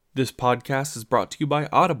This podcast is brought to you by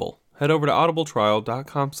Audible. Head over to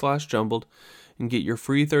audibletrial.com/jumbled and get your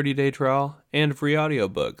free 30-day trial and a free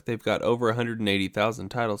audiobook. They've got over 180,000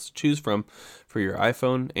 titles to choose from for your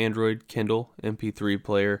iPhone, Android, Kindle, MP3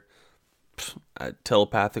 player.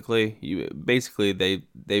 Telepathically,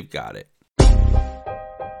 they've got it.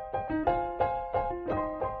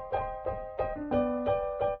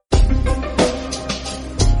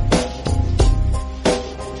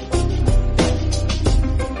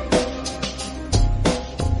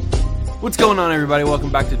 What's going on, everybody?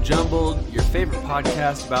 Welcome back to Jumbled, your favorite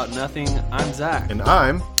podcast about nothing. I'm Zach. And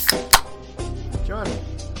I'm Johnny.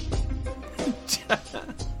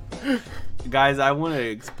 Guys, I want to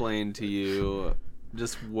explain to you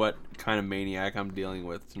just what kind of maniac I'm dealing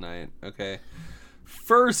with tonight, okay?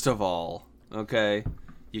 First of all, okay,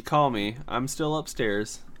 you call me. I'm still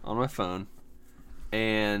upstairs on my phone.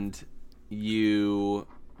 And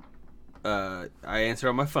I answer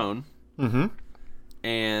on my phone. Mm-hmm.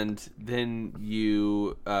 And then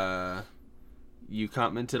you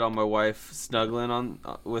commented on my wife snuggling on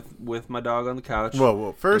with my dog on the couch.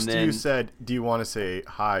 Well, first you said, "Do you want to say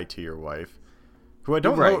hi to your wife?" Who I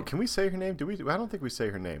don't know. Can we say her name? I don't think we say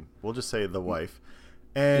her name. We'll just say the wife.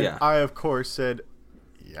 And yeah. I, of course, said,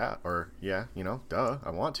 "Yeah," or "Yeah," duh, I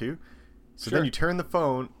want to. So Then you turned the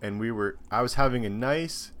phone, and I was having a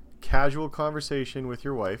nice, casual conversation with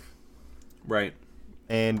your wife. Right.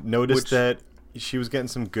 And noticed that she was getting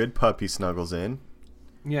some good puppy snuggles in.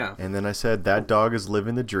 Yeah. And then I said, "That dog is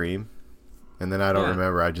living the dream." And then I don't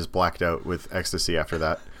remember. I just blacked out with ecstasy after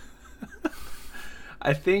that.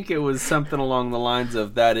 I think it was something along the lines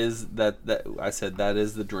of that I said that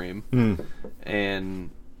is the dream.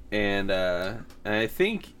 And I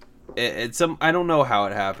think it's I don't know how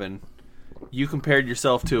it happened. You compared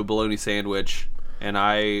yourself to a bologna sandwich and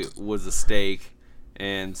I was a steak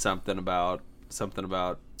and something about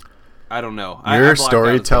I don't know. Your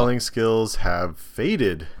storytelling skills have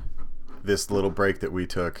faded this little break that we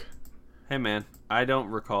took. Hey, man, I don't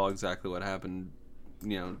recall exactly what happened,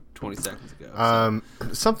 20 seconds ago. So.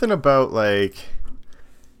 Something about,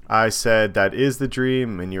 I said, "That is the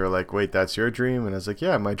dream," and you were like, "Wait, that's your dream?" And I was like,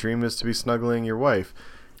 "Yeah, my dream is to be snuggling your wife."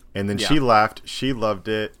 And then she laughed. She loved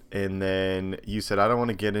it. And then you said, "I don't want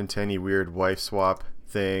to get into any weird wife swap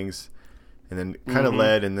things." And then kind of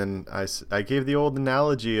led, and then I gave the old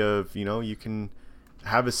analogy of, you can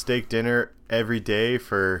have a steak dinner every day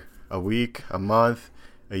for a week, a month,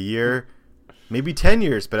 a year, maybe 10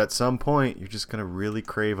 years, but at some point, you're just going to really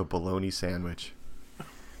crave a bologna sandwich.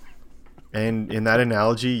 And in that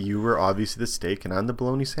analogy, you were obviously the steak, and I'm the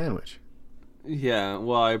bologna sandwich. Yeah,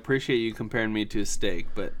 well, I appreciate you comparing me to a steak,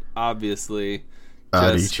 but obviously,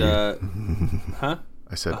 I'd eat you. Huh?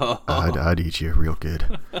 I said, I'd eat you real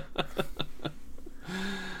good.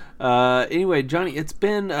 Anyway, Johnny, it's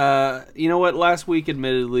been, you know what? Last week,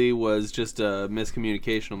 admittedly, was just a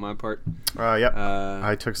miscommunication on my part. Yep.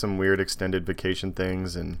 I took some weird extended vacation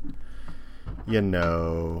things, and, it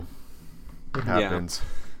happens.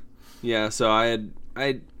 Yeah, so I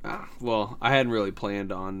hadn't really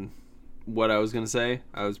planned on what I was going to say.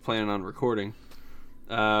 I was planning on recording.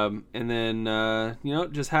 And then,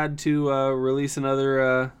 just had to release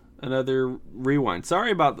another rewind.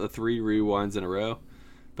 Sorry about the 3 rewinds in a row,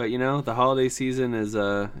 but the holiday season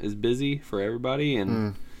is busy for everybody,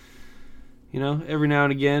 and every now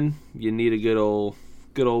and again you need a good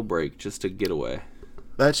old break just to get away.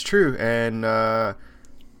 That's true, and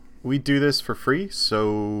we do this for free,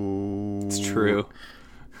 so it's true.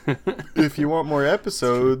 If you want more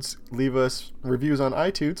episodes, leave us reviews on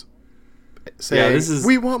iTunes.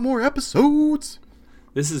 We want more episodes.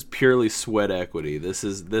 This is purely sweat equity. This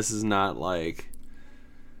is not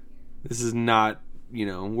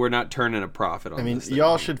we're not turning a profit on this thing.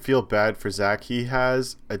 Y'all should feel bad for Zach. He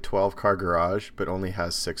has a 12-car garage, but only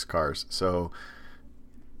has 6 cars. So,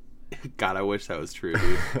 God, I wish that was true,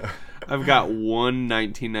 dude. I've got one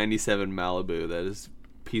 1997 Malibu that is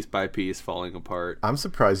piece by piece falling apart. I'm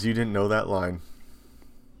surprised you didn't know that line.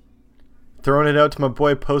 Throwing it out to my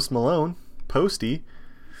boy Post Malone. Posty.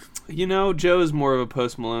 Joe's more of a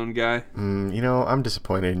Post Malone guy. I'm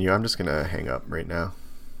disappointed in you. I'm just going to hang up right now.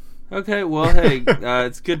 Okay, well, hey,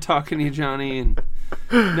 it's good talking to you, Johnny. And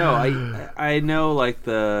no, I know, I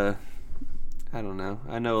don't know.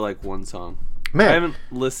 I know, one song. Man. I haven't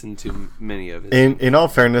listened to many of it. In all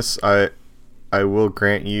fairness, I will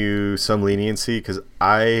grant you some leniency because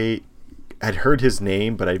I had heard his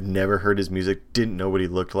name, but I've never heard his music, didn't know what he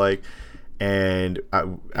looked like. And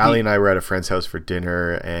Allie and I were at a friend's house for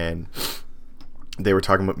dinner, and they were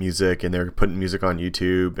talking about music, and they were putting music on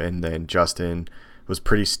YouTube, and then Justin was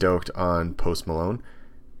pretty stoked on Post Malone.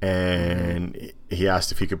 and he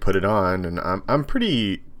asked if he could put it on, and I'm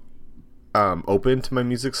pretty open to my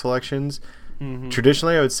music selections.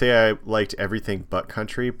 Traditionally, I would say I liked everything but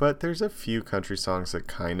country, but there's a few country songs that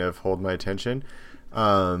kind of hold my attention.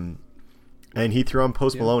 And he threw on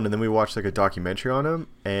Post Malone, and then we watched like a documentary on him,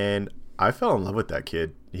 and I fell in love with that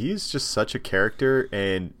kid. He's just such a character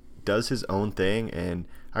and does his own thing, and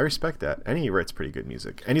I respect that. And he writes pretty good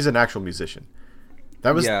music, and he's an actual musician.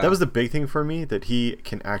 That was the big thing for me, that he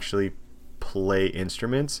can actually play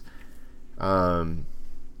instruments.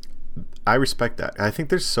 I respect that. I think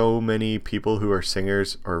there's so many people who are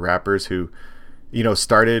singers or rappers who,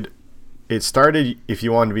 started if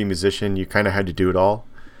you wanted to be a musician, you kind of had to do it all.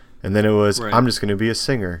 And then it was, right, I'm just going to be a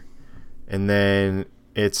singer. And then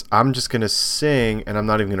it's, I'm just going to sing and I'm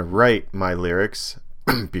not even going to write my lyrics.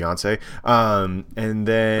 Beyonce. And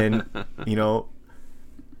then,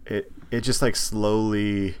 it just like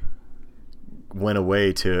slowly went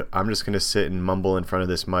away to, I'm just going to sit and mumble in front of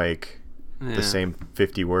this mic the same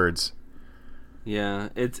 50 words. Yeah,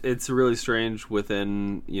 it's really strange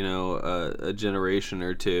within, a generation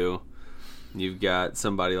or two. You've got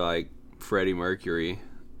somebody like Freddie Mercury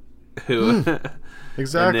who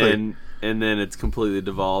exactly. and then it's completely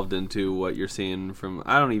devolved into what you're seeing from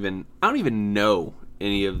I don't even know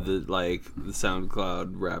any of the the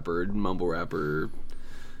SoundCloud rapper, mumble rapper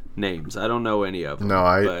names. I don't know any of them. No,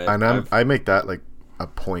 I make that like a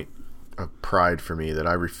point of pride for me, that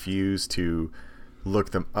I refuse to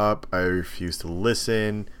look them up. I refuse to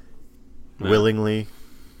listen willingly.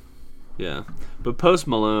 Yeah, but Post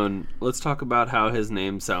Malone, let's talk about how his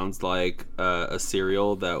name sounds like a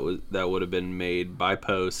cereal that would have been made by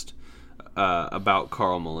Post about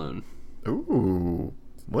Karl Malone. Ooh,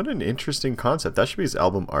 what an interesting concept. That should be his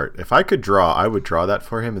album art. If I could draw, I would draw that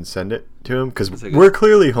for him and send it to him, because we're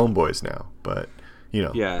clearly homeboys now. But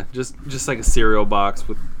yeah, just like a cereal box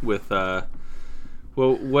with well,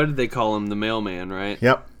 what did they call him? The mailman, right?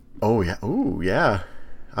 Yep. Oh yeah. Ooh yeah.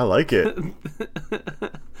 I like it.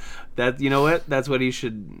 That, you know what? That's what he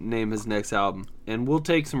should name his next album, and we'll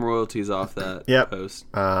take some royalties off that. Post.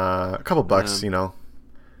 A couple bucks,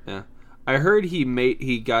 Yeah. I heard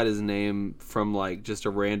he got his name from like just a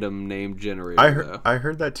random name generator. I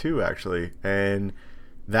heard that too, actually, and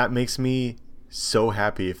that makes me so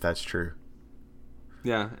happy if that's true.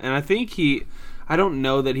 Yeah, and I think I don't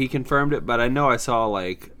know that he confirmed it, but I know I saw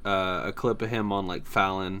like a clip of him on like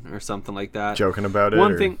Fallon or something like that, joking about it.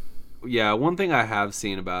 One thing I have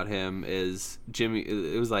seen about him is Jimmy.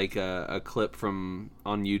 It was like a clip from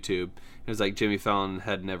on YouTube. It was like Jimmy Fallon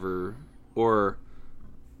had never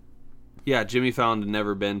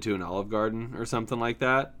been to an Olive Garden or something like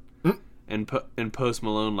that, and Post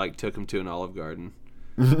Malone like took him to an Olive Garden,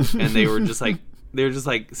 and they were just like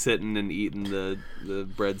sitting and eating the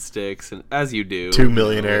breadsticks, and as you do, two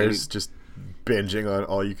millionaires just binging on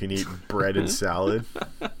all you can eat bread and salad.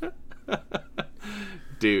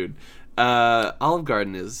 Dude, Olive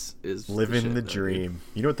Garden is living the dream.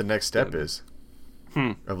 You know what the next step is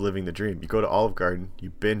of living the dream? You go to Olive Garden,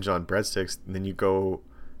 you binge on breadsticks, and then you go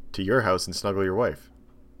to your house and snuggle your wife.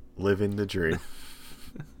 Living the dream.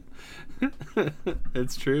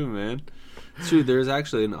 It's true, man. It's true. There's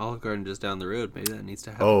actually an Olive Garden just down the road. Maybe that needs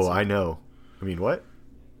to happen. Oh, I know. I mean, what?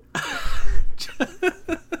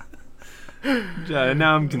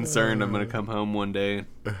 Now I'm concerned. I'm going to come home one day.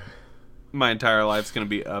 My entire life's going to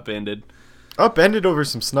be upended. Upended over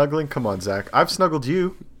some snuggling? Come on, Zach. I've snuggled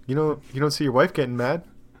you. You don't see your wife getting mad?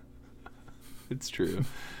 It's true.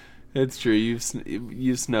 It's true. You've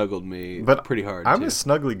snuggled me pretty hard. I'm a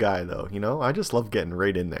snuggly guy, though. I just love getting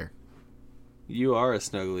right in there. You are a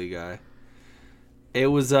snuggly guy. It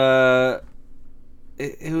was a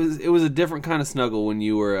different kind of snuggle when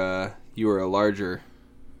you were a larger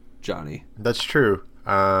Johnny. That's true.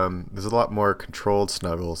 There's a lot more controlled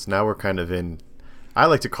snuggles. Now we're kind of in, I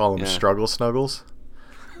like to call them struggle snuggles.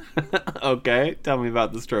 Okay, tell me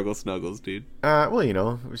about the struggle snuggles, dude.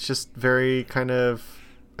 Well, it's just very kind of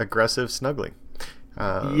aggressive snuggling.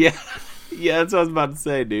 Yeah, that's what I was about to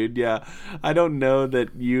say, dude. Yeah, I don't know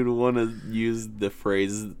that you'd want to use the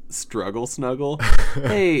phrase struggle snuggle.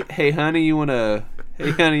 hey, honey, you want to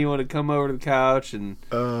come over to the couch and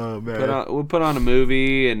we'll put on a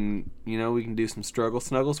movie, and we can do some struggle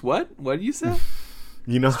snuggles. What did you say?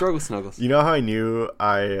 Struggle snuggles. You know how I knew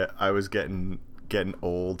I was getting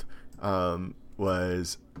old? I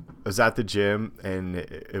was at the gym, and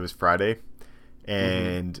it was Friday,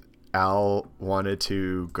 and Al wanted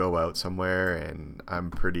to go out somewhere, and I'm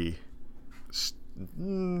pretty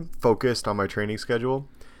focused on my training schedule.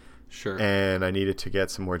 Sure. And I needed to get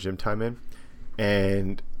some more gym time in.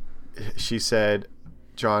 And she said,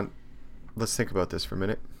 John, let's think about this for a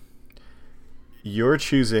minute. you're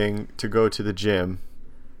choosing to go to the gym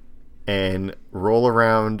and roll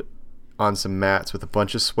around on some mats with a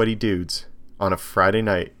bunch of sweaty dudes on a Friday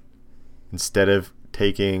night instead of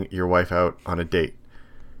taking your wife out on a date.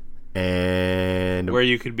 And where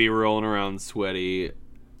you could be rolling around sweaty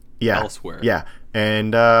elsewhere. Yeah.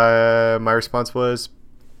 And my response was,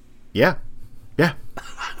 yeah.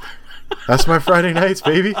 That's my Friday nights,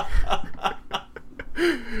 baby.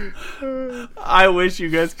 I wish you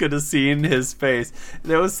guys could have seen his face.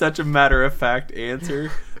 That was such a matter-of-fact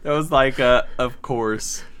answer. That was like, of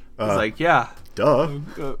course. It was like, yeah. Duh.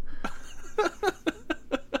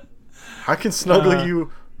 I can snuggle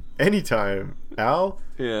you anytime, Al.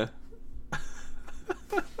 Yeah.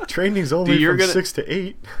 Training's only from 6 to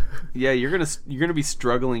 8. Yeah, you're gonna be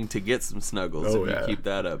struggling to get some snuggles if you keep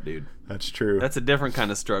that up, dude. That's true. That's a different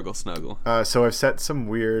kind of snuggle. So I've set some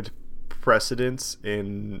weird precedents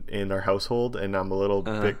in our household, and I'm a little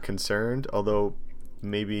bit concerned, although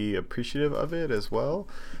maybe appreciative of it as well.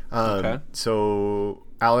 Okay. So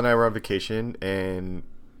Al and I were on vacation, and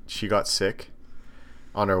she got sick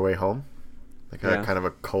on our way home, like a kind of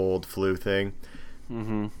a cold flu thing.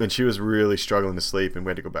 Mm-hmm. And she was really struggling to sleep, and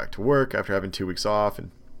we had to go back to work after having 2 weeks off,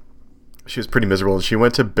 and she was pretty miserable. And she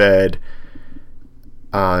went to bed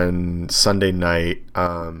on Sunday night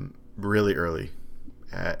really early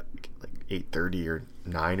at like 8:30 or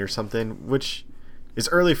 9 or something, which is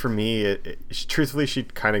early for me. Truthfully, she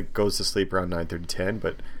kind of goes to sleep around 9:30, 10,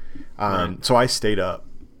 but so I stayed up,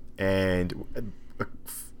 and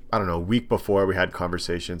I don't know, a week before we had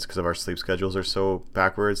conversations because of our sleep schedules are so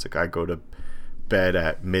backwards. Like I go to bed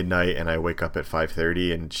at midnight and I wake up at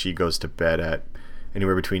 5:30, and she goes to bed at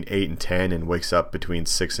anywhere between 8 and 10 and wakes up between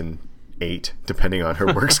 6 and 8 depending on her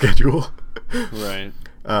work schedule. Right.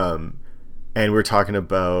 And we're talking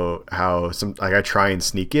about how I try and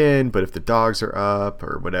sneak in, but if the dogs are up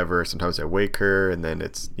or whatever, sometimes I wake her, and then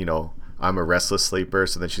it's, I'm a restless sleeper,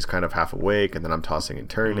 so then she's kind of half awake, and then I'm tossing and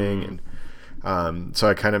turning. And so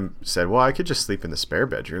I kind of said, well, I could just sleep in the spare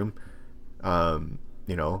bedroom, and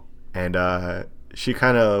she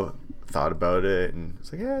kind of thought about it and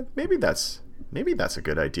was like, yeah, maybe that's a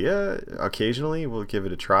good idea. Occasionally we'll give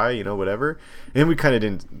it a try, whatever. And we kind of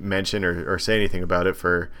didn't mention or say anything about it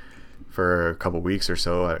for a couple weeks or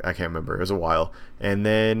so. I can't remember. It was a while. And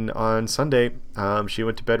then on Sunday, she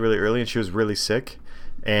went to bed really early, and she was really sick.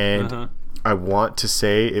 And I want to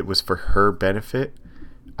say it was for her benefit.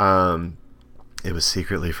 It was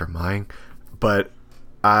secretly for mine. But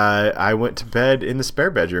I went to bed in the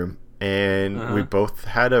spare bedroom. And we both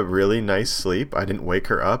had a really nice sleep. I didn't wake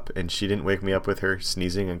her up, and she didn't wake me up with her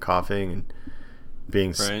sneezing and coughing and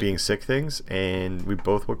being sick things. And we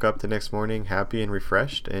both woke up the next morning happy and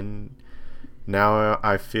refreshed. And now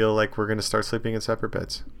I feel like we're going to start sleeping in separate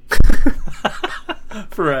beds.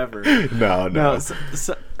 Forever. No.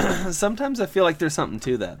 Sometimes I feel like there's something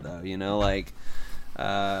to that, though. Like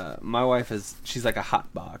my wife she's like a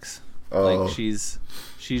hot box. Oh. Like she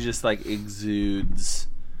just like exudes.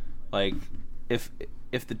 Like, if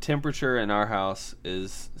the temperature in our house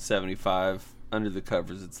is 75, under the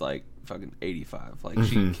covers it's like fucking 85. Like,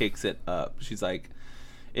 she kicks it up. She's like,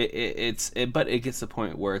 but it gets to the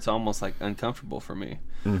point where it's almost like uncomfortable for me.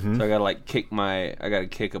 Mm-hmm. So I gotta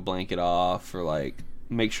kick a blanket off, or like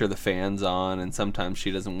make sure the fan's on. And sometimes she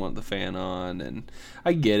doesn't want the fan on, and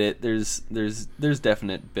I get it. There's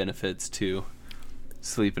definite benefits to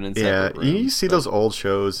sleeping in separate rooms. You see those old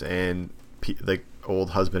shows, and like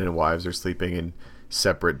old husband and wives are sleeping in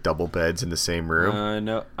separate double beds in the same room.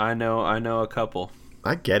 I know a couple.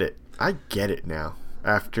 I get it now.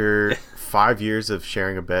 After 5 years of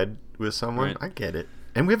sharing a bed with someone, right. I get it.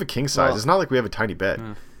 And we have a king size. Well, it's not like we have a tiny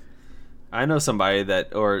bed. I know somebody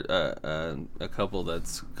or a couple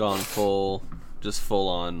that's gone full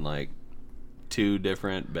on like 2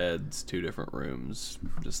 different beds, 2 different rooms,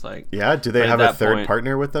 just like. Yeah, do they have a third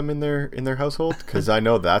partner with them in their household? Because I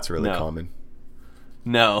know that's really common.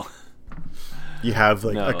 No. You have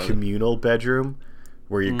like a communal bedroom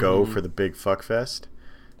where you go for the big fuck fest,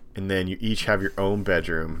 and then you each have your own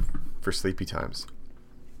bedroom for sleepy times.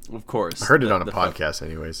 Of course. I heard it on a podcast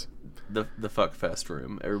anyways. The fuck fest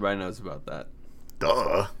room. Everybody knows about that.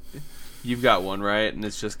 Duh. You've got one, right? And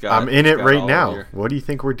it's just got. I'm in it right now. What do you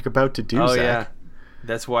think we're about to do, Zach? Yeah.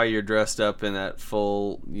 That's why you're dressed up in that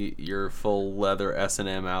your full leather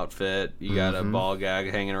S&M outfit. You got a ball gag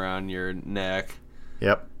hanging around your neck.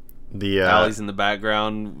 Yep. Allie's in the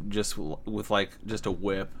background, just with like just a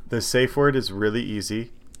whip. The safe word is really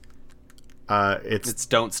easy. It's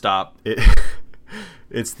don't stop.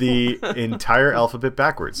 It's the entire alphabet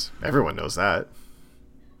backwards. Everyone knows that.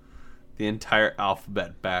 the entire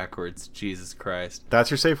alphabet backwards. Jesus Christ.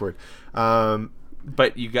 That's your safe word.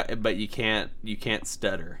 But you can't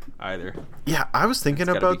stutter either. Yeah, I was thinking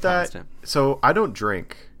about that. Constant. So I don't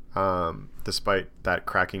drink, despite that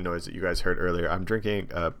cracking noise that you guys heard earlier. I'm drinking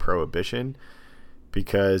Prohibition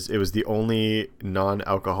because it was the only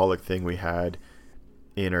non-alcoholic thing we had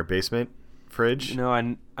in our basement fridge.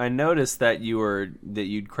 No, I noticed that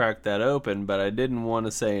you'd cracked that open, but I didn't want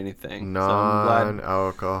to say anything.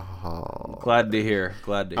 Non-alcohol. Glad to hear.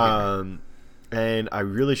 And I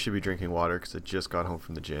really should be drinking water because I just got home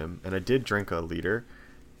from the gym. And I did drink a liter.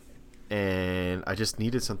 And I just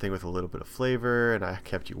needed something with a little bit of flavor. And I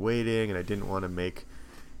kept you waiting. And I didn't want to make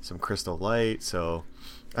some Crystal Light. So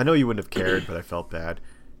I know you wouldn't have cared, but I felt bad.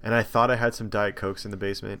 And I thought I had some Diet Cokes in the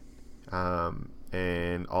basement.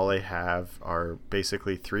 And all I have are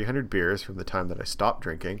basically 300 beers from the time that I stopped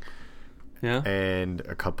drinking. Yeah. And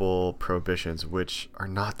a couple Prohibitions, which are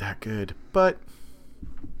not that good. But...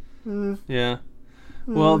 Yeah.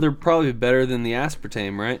 Well, they're probably better than the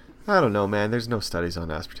aspartame, right? I don't know, man. There's no studies on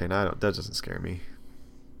aspartame. That doesn't scare me.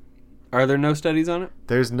 Are there no studies on it?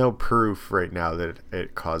 There's no proof right now that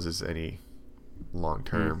it causes any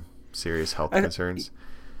long-term serious health concerns.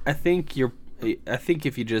 I think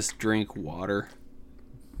if you just drink water,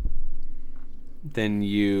 then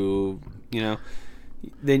you're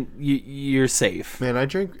safe. Man, I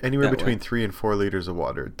drink anywhere between 3 and 4 liters of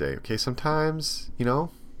water a day. Okay, sometimes you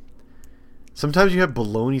have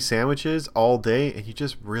bologna sandwiches all day and you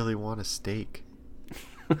just really want a steak.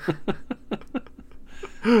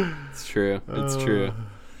 It's true. It's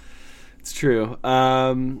true.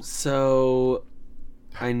 So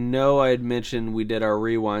I know I had mentioned we did our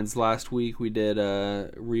rewinds last week. We did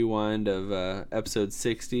a rewind of episode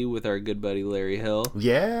 60 with our good buddy Larry Hill.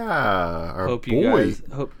 Yeah, hope you guys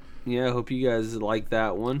like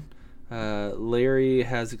that one. Larry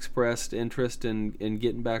has expressed interest in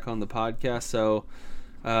getting back on the podcast, so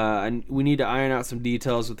we need to iron out some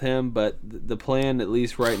details with him, but the plan, at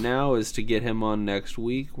least right now, is to get him on next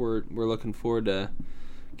week. We're looking forward to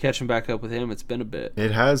catching back up with him. It's been a bit.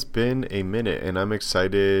 It has been a minute, and I'm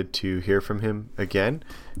excited to hear from him again,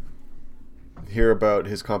 hear about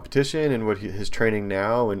his competition and what his training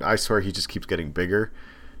now, and I swear he just keeps getting bigger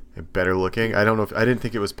and better looking. I didn't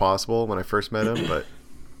think it was possible when I first met him, but...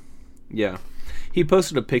 Yeah. He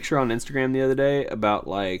posted a picture on Instagram the other day about,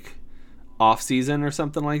 like, off-season or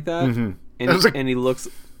something like that. Mm-hmm. And he looks...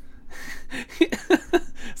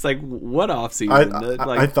 It's like, what off-season?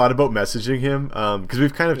 I thought about messaging him, because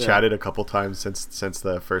we've kind of chatted a couple times since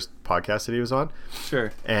the first podcast that he was on.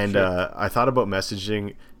 Sure. And I thought about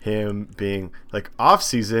messaging him being, like,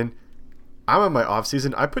 off-season. I'm on my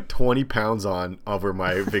off-season. I put 20 pounds on over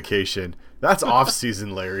my vacation. That's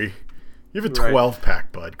off-season, Larry. You have a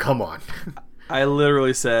 12-pack, bud. Come on. I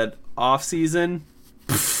literally said, off-season?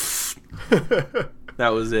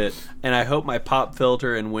 That was it. And I hope my pop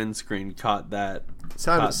filter and windscreen caught that.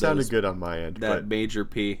 Sounded good on my end. That major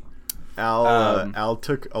P. Al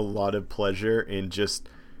took a lot of pleasure in just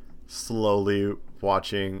slowly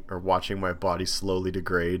watching my body slowly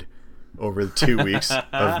degrade over the 2 weeks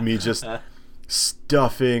of me just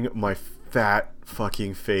stuffing my fat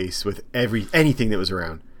fucking face with anything that was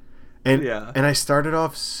around. And I started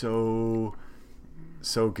off so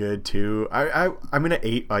good too. I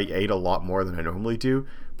ate a lot more than I normally do,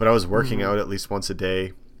 but I was working out at least once a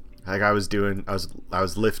day. Like I was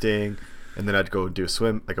lifting, and then I'd go do a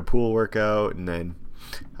swim, like a pool workout, and then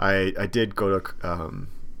I did go to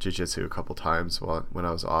jiu-jitsu a couple times when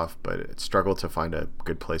I was off, but it struggled to find a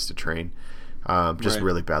good place to train.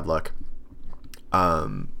 Really bad luck,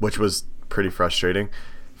 which was pretty frustrating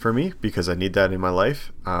for me because I need that in my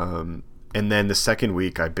life. And then the second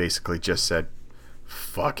week, I basically just said,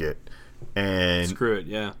 "Fuck it," and screw it.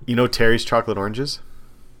 Yeah. You know Terry's chocolate oranges?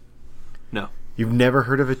 No. You've never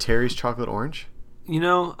heard of a Terry's chocolate orange?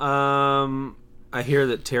 I hear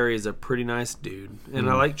that Terry is a pretty nice dude, and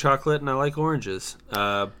I like chocolate and I like oranges.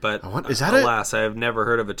 But alas, I have never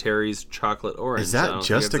heard of a Terry's chocolate orange. Is that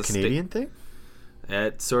just a Canadian thing?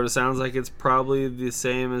 It sort of sounds like it's probably the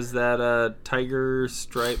same as that Tiger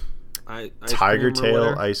Stripe Tiger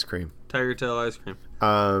Tail ice cream. Tiger Tail ice cream.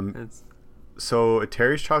 So a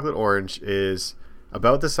Terry's chocolate orange is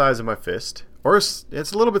about the size of my fist, or it's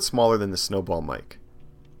a little bit smaller than the snowball mic.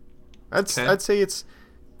 I'd say it's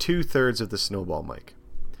 2/3 of the snowball mic.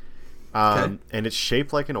 And it's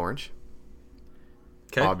shaped like an orange.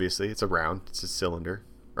 Okay. Obviously, it's a cylinder,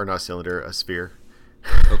 or not a cylinder, a sphere.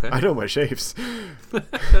 Okay. I know my shapes.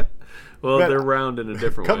 Well, man, they're round in a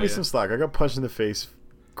different way. Cut me some slack. I got punched in the face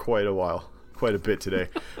quite a bit today.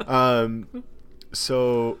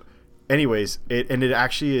 anyways, it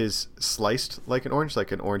actually is sliced like an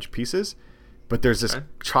orange pieces, but there's this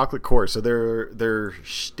chocolate core. So their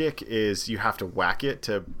shtick is you have to whack it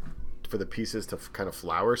for the pieces to kind of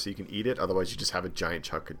flour so you can eat it. Otherwise, you just have a giant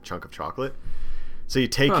chunk of chocolate. So you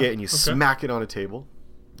take it and you smack it on a table,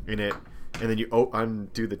 and then you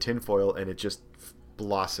undo the tin foil, and it just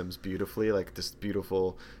blossoms beautifully, like this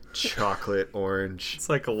beautiful chocolate orange. It's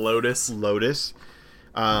like a lotus.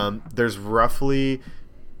 There's roughly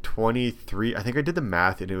 23. I think I did the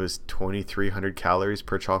math, and it was 2,300 calories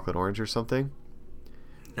per chocolate orange or something.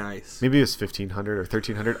 Nice. Maybe it was 1,500 or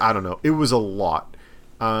 1,300. I don't know. It was a lot.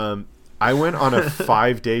 I went on a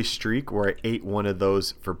 5-day streak where I ate one of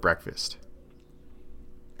those for breakfast.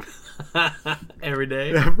 Every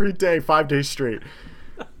day? Every day, 5 days straight.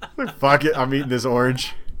 Like, fuck it, I'm eating this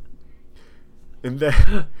orange. And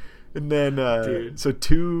then so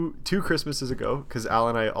two Christmases ago, because Al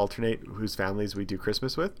and I alternate whose families we do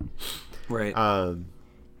Christmas with. Right.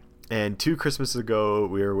 And 2 Christmases ago,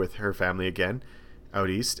 we were with her family again out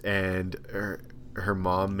east, and her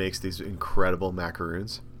mom makes these incredible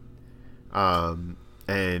macaroons.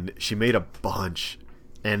 And she made a bunch,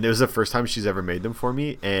 and it was the first time she's ever made them for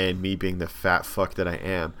me, and me being the fat fuck that I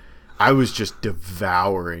am, I was just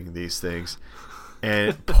devouring these things.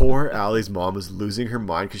 And poor Allie's mom was losing her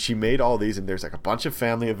mind because she made all these, and there's like a bunch of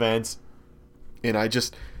family events, and I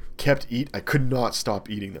just kept I could not stop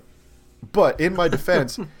eating them. But in my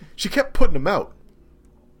defense, she kept putting them out.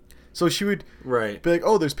 So she would be like,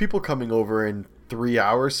 oh, there's people coming over in 3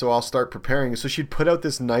 hours, so I'll start preparing. So she'd put out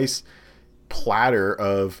this nice platter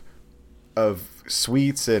of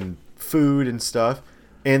sweets and food and stuff,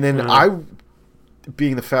 and then I,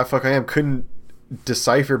 being the fat fuck I am, couldn't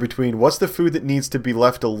decipher between what's the food that needs to be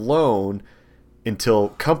left alone until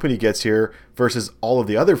company gets here versus all of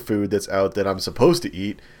the other food that's out that I'm supposed to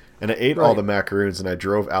eat. And I ate all the macaroons, and I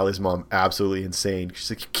drove Allie's mom absolutely insane. She's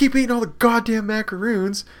like, you keep eating all the goddamn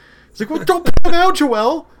macaroons. It's like, well, don't put them out,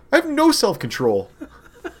 Joelle. I have no self-control.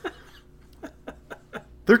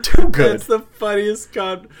 They're too good. That's the funniest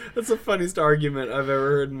That's the funniest argument I've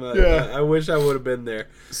ever heard in my life. I wish I would have been there.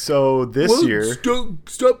 So this year,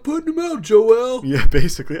 stop putting them out, Joelle. Yeah,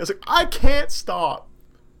 basically, I was like, I can't stop.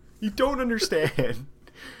 You don't understand.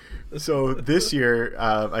 So this year,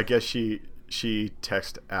 I guess she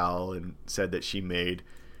texted Al and said that she made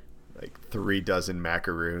like 3 dozen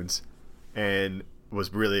macaroons, and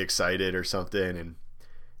was really excited or something,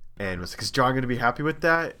 and was like, is John going to be happy with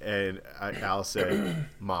that? And Al said,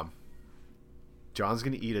 Mom, John's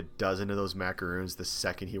going to eat 12 of those macaroons the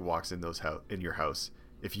second he walks in in your house.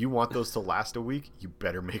 If you want those to last a week, you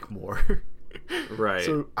better make more. Right.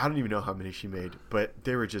 So I don't even know how many she made, but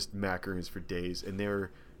they were just macaroons for days, and they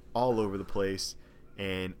were all over the place.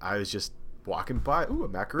 And I was just walking by, ooh, a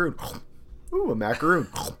macaroon. Ooh, a macaroon.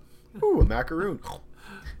 Ooh, a macaroon.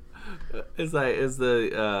 Is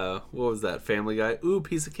the what was that, Family Guy? Ooh,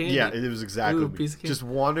 piece of candy. Yeah, it was exactly piece of candy. Just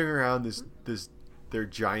wandering around their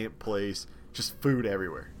giant place, just food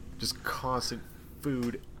everywhere, just constant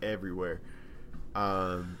food everywhere.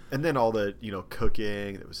 And then all the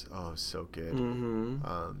cooking. It was so good.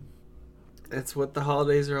 Mm-hmm. That's what the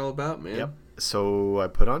holidays are all about, man. Yep. So I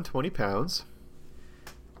put on 20 pounds.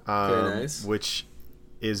 Very nice. Which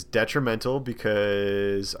is detrimental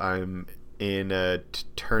because I'm in a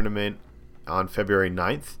tournament on February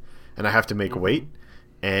 9th, and I have to make weight,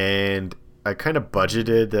 and I kind of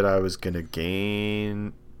budgeted that I was going to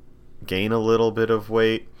gain a little bit of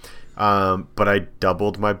weight, but I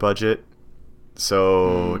doubled my budget,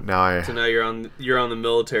 so now you're on the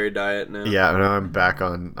military diet now. Yeah, now I'm back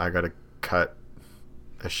on. I got to cut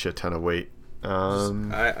a shit ton of weight.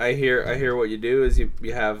 I hear what you do is you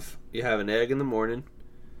have an egg in the morning.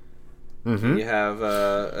 Mm-hmm. And you have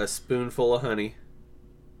a spoonful of honey.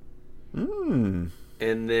 And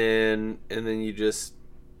then you just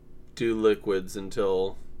do liquids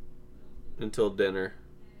until dinner.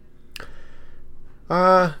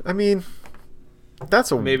 I mean,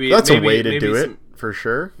 that's a way to do it for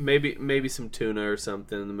sure. Maybe some tuna or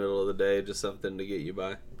something in the middle of the day, just something to get you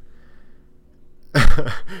by.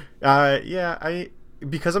 Yeah,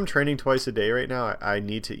 because I'm training twice a day right now, I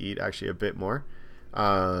need to eat actually a bit more.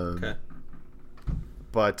 Okay.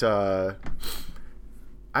 But I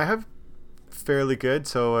have fairly good.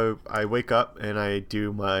 So I wake up and I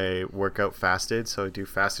do my workout fasted. So I do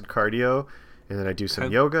fasted cardio, and then I do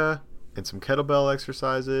some yoga and some kettlebell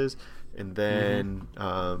exercises. And then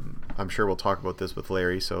I'm sure we'll talk about this with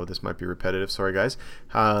Larry, so this might be repetitive. Sorry, guys.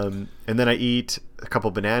 And then I eat a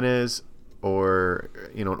couple bananas, or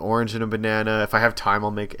an orange and a banana. If I have time,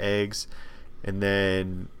 I'll make eggs. And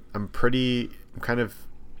then I'm kind of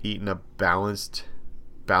eating a balanced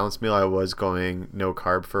balanced meal. I was going no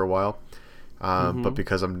carb for a while, but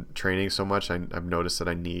because I'm training so much, I've noticed that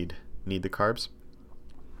I need the carbs.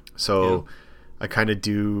 So I kind of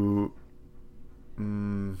do.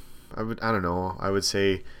 I don't know. I would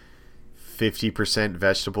say 50%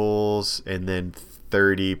 vegetables and then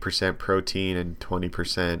 30% protein and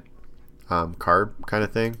 20% carb kind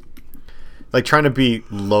of thing. Like trying to be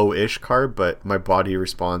low-ish carb, but my body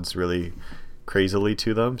responds really crazily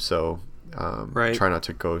to them. So try not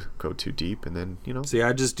to go too deep, and then See,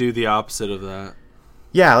 I just do the opposite of that.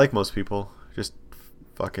 Yeah, like most people, just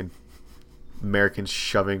fucking Americans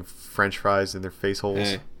shoving French fries in their face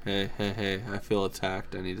holes. Hey! I feel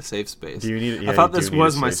attacked. I need a safe space. Do you need? Yeah, I thought this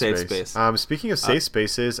was my safe space. Speaking of safe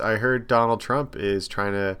spaces, I heard Donald Trump is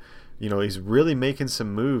trying to, he's really making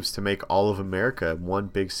some moves to make all of America one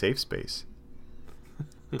big safe space.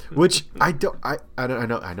 Which I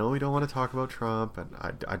know we don't want to talk about Trump, and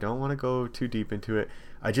I don't want to go too deep into it.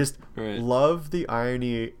 I just love the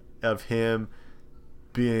irony of him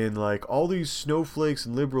being like, all these snowflakes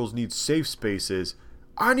and liberals need safe spaces.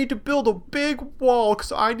 I need to build a big wall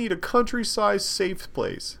because I need a country-sized safe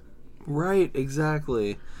place. Right,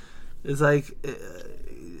 exactly. It's like,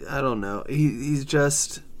 I don't know. He's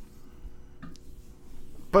just...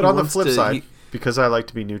 But on the flip side, because I like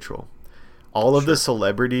to be neutral, all of the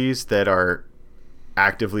celebrities that are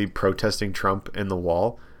actively protesting Trump and the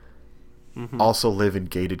wall also live in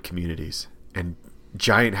gated communities and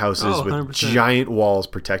giant houses with 100%. Giant walls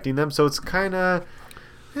protecting them. So it's kind of...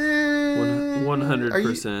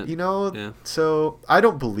 100%. So I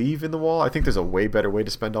don't believe in the wall. I think there's a way better way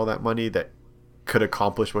to spend all that money that could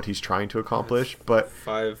accomplish what he's trying to accomplish. But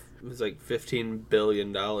it's like $15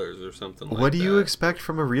 billion or something like that. What do you expect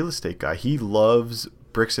from a real estate guy? He loves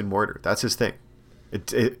bricks and mortar. That's his thing.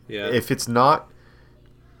 If it's not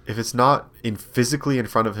physically in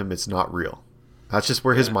front of him, it's not real. That's just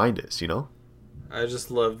where his mind is, I just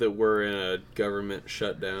love that we're in a government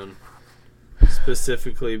shutdown.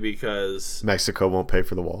 Specifically because Mexico won't pay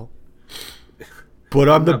for the wall. But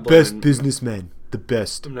I'm the best businessman. The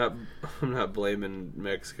best. I'm not blaming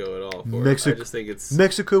Mexico at all for it. I just think it's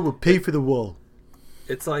Mexico will pay for the wall.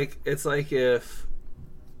 It's like if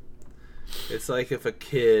a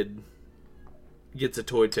kid gets a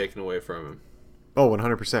toy taken away from him. Oh,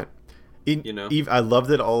 100%. I love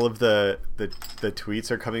that all of the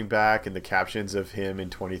tweets are coming back and the captions of him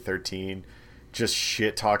in 2013 just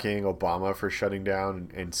shit talking Obama for shutting down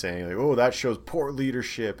and saying like, oh, that shows poor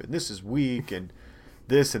leadership and this is weak and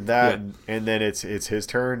this and that, and then it's his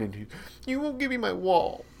turn and you won't give me my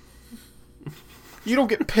wall. You don't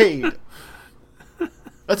get paid.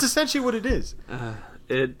 That's essentially what it is.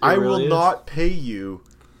 I will not pay you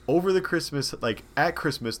over the Christmas, like at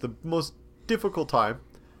Christmas, the most difficult time.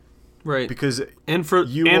 Right. Because for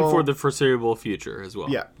the foreseeable future as well.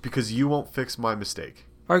 Yeah, because you won't fix my mistake.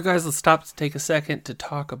 All right, guys, let's stop to take a second to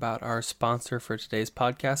talk about our sponsor for today's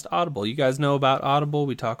podcast, Audible. You guys know about Audible.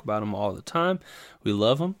 We talk about them all the time. We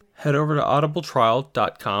love them. Head over to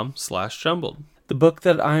audibletrial.com/jumbled. The book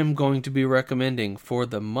that I'm going to be recommending for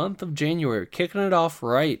the month of January, kicking it off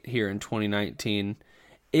right here in 2019,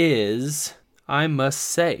 is I Must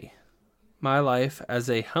Say, My Life as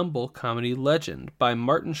a Humble Comedy Legend by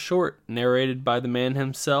Martin Short, narrated by the man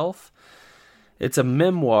himself. It's a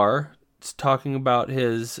memoir. It's talking about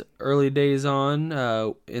his early days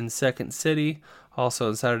in Second City, also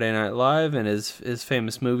in Saturday Night Live, and his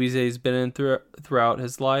famous movies that he's been in throughout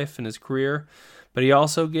his life and his career. But he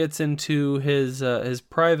also gets into his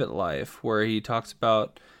private life, where he talks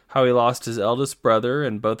about how he lost his eldest brother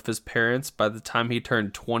and both of his parents by the time he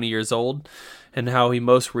turned 20 years old, and how he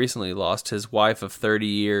most recently lost his wife of 30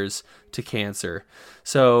 years to cancer.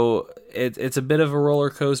 So it's a bit of a roller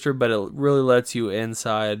coaster, but it really lets you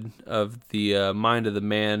inside of the mind of the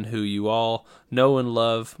man who you all know and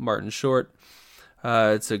love, Martin Short.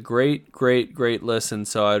 It's a great listen,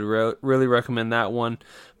 so I'd really recommend that one.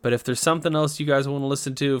 But if there's something else you guys want to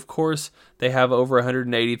listen to, of course, they have over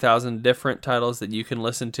 180,000 different titles that you can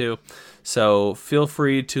listen to. So feel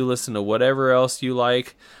free to listen to whatever else you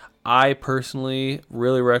like. I personally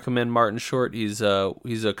really recommend Martin Short. He's a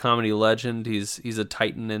comedy legend. He's a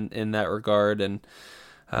titan in that regard, and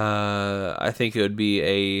I think it would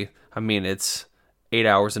be it's 8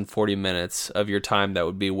 hours and 40 minutes of your time that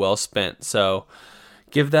would be well spent. So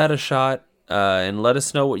give that a shot and let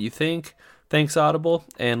us know what you think. Thanks, Audible.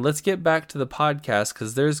 And let's get back to the podcast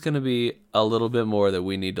because there's going to be a little bit more that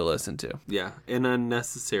we need to listen to. Yeah, an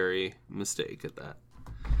unnecessary mistake at that.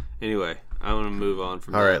 Anyway, I want to move on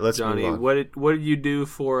from that. All right, let's Johnny, move on. What did you do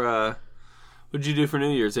for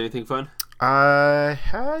New Year's? Anything fun? I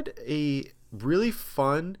had a really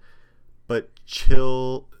fun but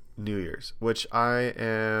chill New Year's, which I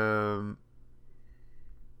am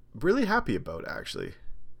really happy about, actually.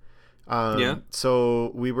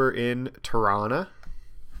 So we were in Tirana.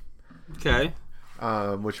 Okay.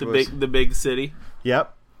 Which the big city.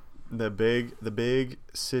 Yep. The big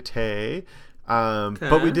city.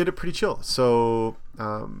 But we did it pretty chill. So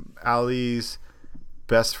Ali's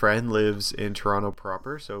best friend lives in Toronto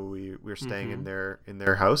proper, so we were staying in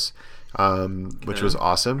their house, which was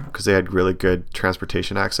awesome because they had really good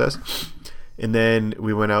transportation access. And then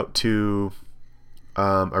we went out to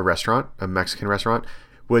a restaurant, a Mexican restaurant,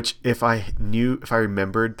 which if I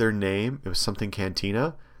remembered their name, it was something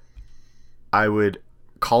Cantina, I would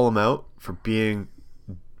call them out for being,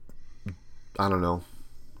 I don't know,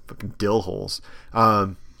 fucking dill holes.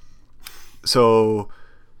 So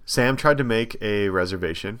Sam tried to make a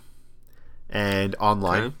reservation and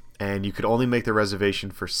online, and you could only make the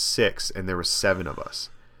reservation for 6, and there were 7 of us.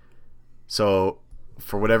 So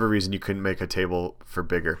for whatever reason, you couldn't make a table for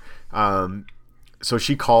bigger. So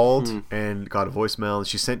she called and got a voicemail, and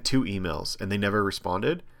she sent 2 emails, and they never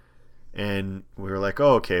responded. And we were like,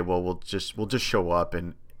 "Oh, okay. Well, we'll just show up,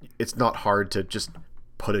 and it's not hard to just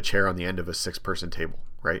put a chair on the end of a 6-person table,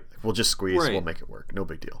 right? We'll just squeeze, we'll make it work, no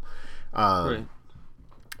big deal."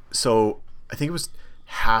 So I think it was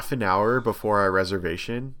half an hour before our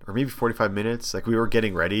reservation, or maybe 45 minutes. Like we were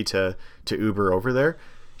getting ready to Uber over there.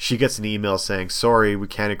 She gets an email saying, "Sorry, we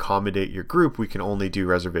can't accommodate your group. We can only do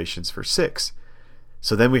reservations for 6."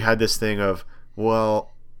 So then we had this thing of,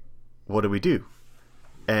 well, what do we do?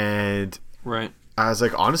 And I was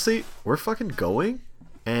like, honestly, we're fucking going.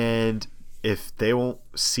 And if they won't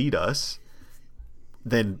seat us,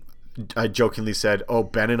 then I jokingly said, "Oh,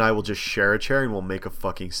 Ben and I will just share a chair and we'll make a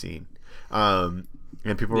fucking scene." And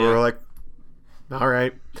people were like, "All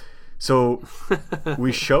right." So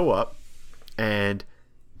we show up, and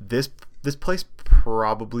this place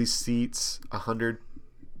probably seats 100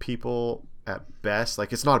 people at best.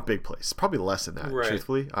 Like, it's not a big place. It's probably less than that,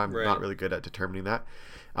 truthfully. I'm not really good at determining that.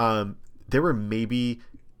 There were maybe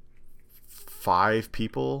 5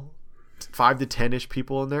 to 10-ish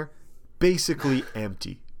people in there, basically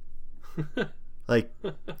empty. Like,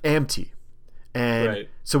 empty. And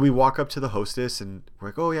so we walk up to the hostess, and we're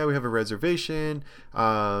like, "Oh yeah, we have a reservation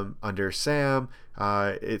under Sam.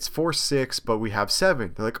 It's for 6, but we have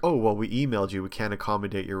 7. They're like, "Oh, well, we emailed you. We can't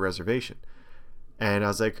accommodate your reservation." And I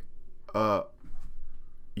was like,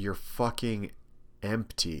 "You're fucking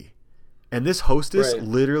empty." And this hostess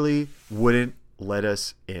literally wouldn't let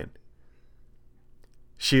us in.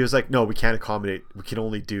 She was like, "No, we can't accommodate. We can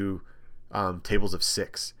only do tables of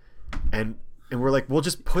 6." And we're like, "We'll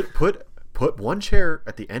just put 1 chair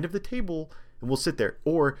at the end of the table, and we'll sit there."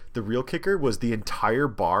 Or the real kicker was the entire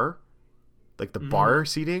bar, like the bar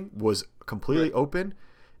seating was completely open,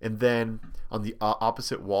 and then on the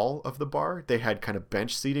opposite wall of the bar, they had kind of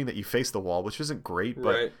bench seating that you face the wall, which isn't great,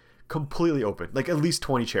 but completely open, like at least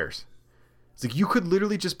 20 chairs. It's like you could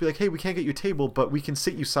literally just be like, "Hey, we can't get you a table, but we can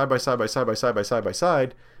sit you side by side by side by side by side by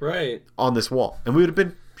side on this wall," and we would have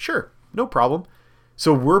been sure, no problem.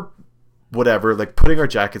 So we're whatever, like putting our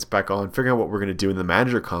jackets back on, figuring out what we're going to do, and the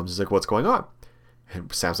manager comes. He's like, "What's going on?"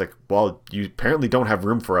 And Sam's like, "Well, you apparently don't have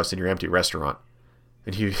room for us in your empty restaurant."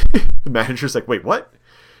 And the manager's like, "Wait, what?"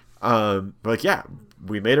 We're like, "Yeah,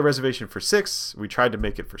 we made a reservation for 6. We tried to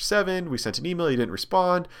make it for 7. We sent an email. You didn't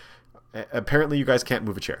respond. Apparently you guys can't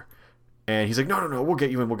move a chair." And he's like, no, we'll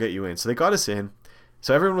get you in. So they got us in.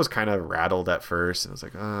 So everyone was kind of rattled at first, and I was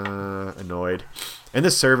like, annoyed. And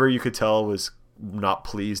the server, you could tell, was not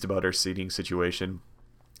pleased about our seating situation.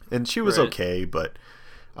 And she was okay, but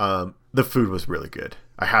the food was really good.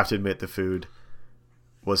 I have to admit, the food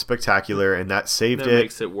was spectacular, and that saved it. That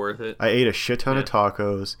makes it worth it. I ate a shit ton of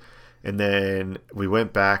tacos, and then we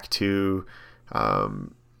went back to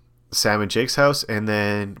Sam and Jake's house, and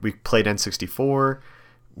then we played N64.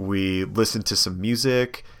 We listened to some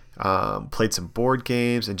music, played some board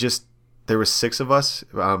games, and just there was 6 of us.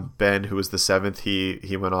 Ben, who was the 7th,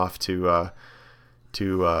 he went off to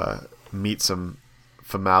meet some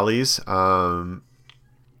families because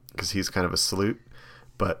he's kind of a salute.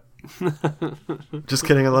 But just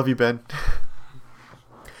kidding, I love you, Ben.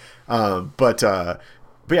 But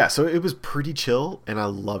yeah, so it was pretty chill, and I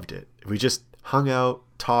loved it. We just hung out,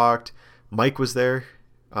 talked. Mike was there.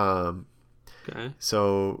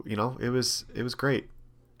 So, it was great.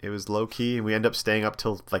 It was low key, and we ended up staying up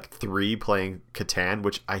till like 3 playing Catan,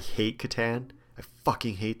 which I hate Catan. I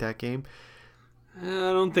fucking hate that game. I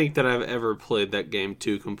don't think that I've ever played that game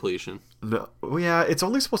to completion. No, yeah, it's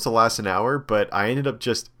only supposed to last an hour, but I ended up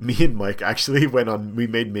me and Mike actually we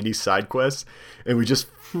made mini side quests, and we just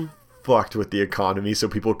fucked with the economy, so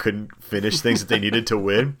people couldn't finish things that they needed to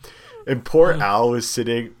win. And poor Al was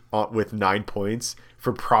sitting with 9 points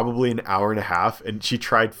for probably an hour and a half, and she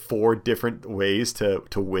tried 4 different ways to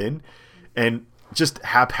win, and just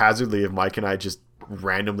haphazardly of Mike and I just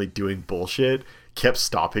randomly doing bullshit kept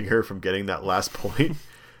stopping her from getting that last point.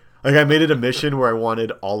 Like, I made it a mission where I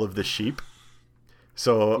wanted all of the sheep,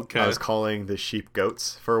 so I was calling the sheep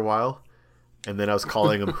goats for a while, and then I was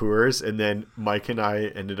calling them hooers, and then Mike and I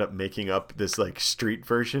ended up making up this like street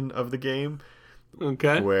version of the game,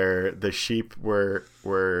 where the sheep were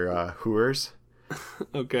hooers.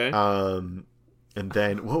 Okay. And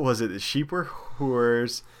then what was it? The sheep were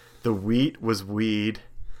hooers, the wheat was weed,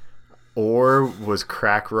 ore was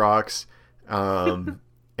crack rocks, and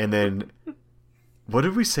then what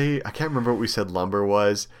did we say? I can't remember what we said lumber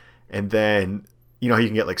was. And then, you know how you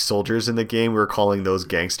can get like soldiers in the game? We were calling those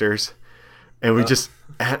gangsters. And we just,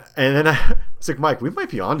 and then I was like, Mike, we might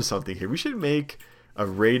be onto something here. We should make a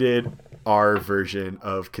rated R version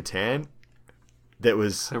of Catan that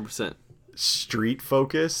was 100% street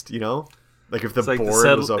focused, you know? Like if the like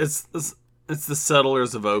board was up. It's the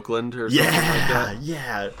Settlers of Oakland or something like that.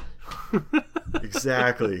 Yeah.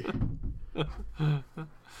 Exactly.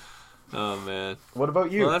 Oh man. What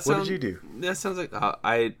about you? What did you do? That sounds like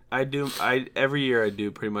I every year I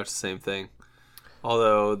do pretty much the same thing.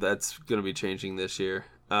 Although that's going to be changing this year.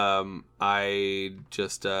 I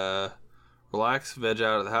just relax, veg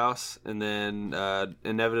out of the house, and then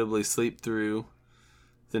inevitably sleep through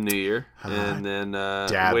the new year, and then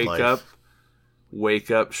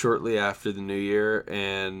wake up shortly after the new year,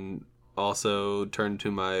 and also turn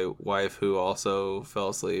to my wife, who also fell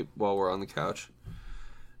asleep while we're on the couch,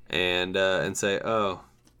 and say, "Oh,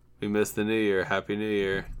 we missed the new year. Happy New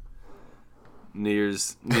Year." New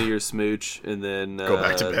Year's smooch, and then go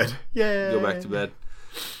back to bed. Yeah, go back to bed.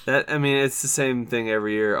 It's the same thing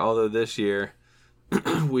every year. Although this year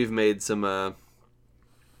we've made some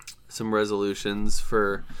resolutions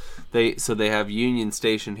for they have Union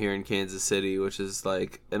Station here in Kansas City, which is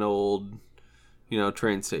like an old,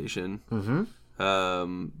 train station.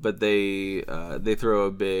 Mm-hmm. But they throw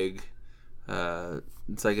a big,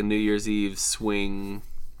 it's like a New Year's Eve swing.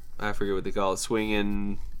 I forget what they call it. Swing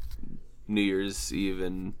in New Year's Eve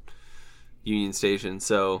in Union Station.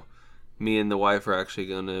 So me and the wife are actually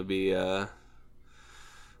going to be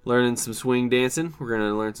learning some swing dancing. We're going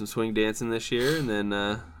to learn some swing dancing this year, and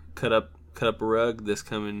then cut up a rug this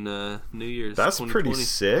coming New Year's. That's pretty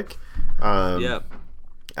sick. Yeah.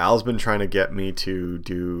 Al's been trying to get me to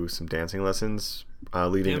do some dancing lessons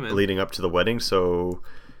leading up to the wedding, so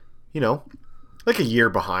like a year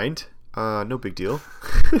behind. No big deal.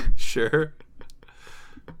 Sure.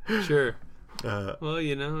 Well,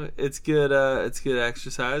 it's good. It's good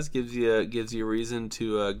exercise. Gives you a reason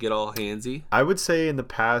to get all handsy. I would say in the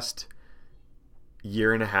past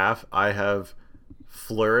year and a half, I have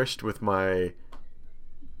flourished with my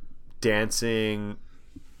dancing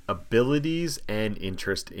abilities and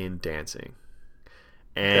interest in dancing.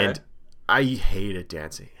 And I hated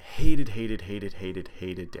dancing. Hated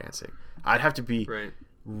dancing. I'd have to be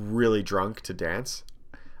really drunk to dance.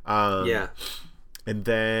 Yeah. And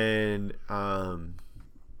then I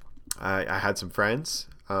had some friends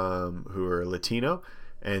who are Latino,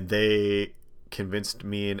 and they convinced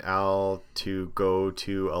me and Al to go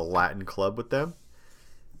to a Latin club with them.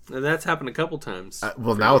 And that's happened a couple times.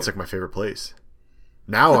 Now it's like my favorite place.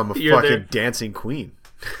 Now I'm a fucking dancing queen.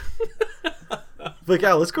 Like,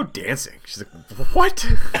 Al, let's go dancing. She's like, what?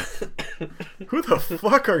 Who the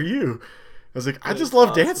fuck are you? I was like, I just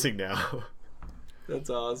love dancing now. That's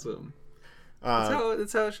awesome.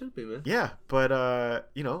 That's how it should be, man. Yeah, but I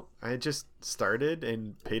just started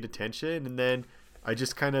and paid attention, and then I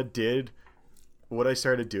just kind of did what I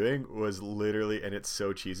started doing was literally, and it's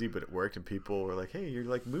so cheesy, but it worked, and people were like, "Hey, you're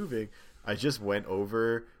like moving." I just went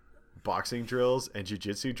over boxing drills and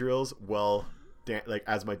jiu-jitsu drills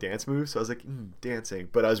as my dance moves. So I was like, dancing,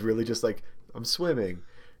 but I was really just like, I'm swimming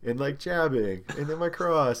and like jabbing, and then my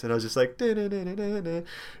cross, and I was just like,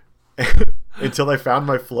 until I found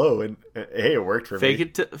my flow, and hey, it worked for me.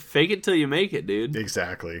 Fake it till you make it, dude.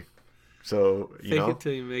 Exactly. So fake it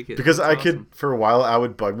till you make it. Because I could, for a while, I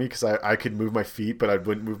would bug me because I could move my feet, but I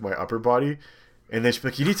wouldn't move my upper body. And then she'd be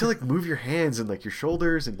like, you need to like move your hands and like your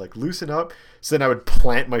shoulders and like loosen up. So then I would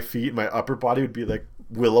plant my feet, and my upper body would be like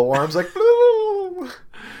willow arms, like.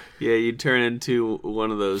 Yeah, you'd turn into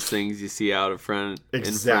one of those things you see out in front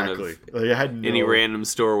Exactly. Like I had any random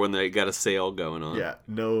store when they got a sale going on. Yeah,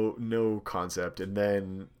 no concept. And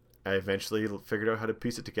then I eventually figured out how to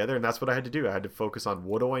piece it together, and that's what I had to do. I had to focus on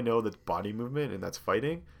what do I know that's body movement, and that's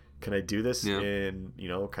fighting. Can I do this in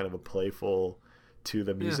kind of a playful to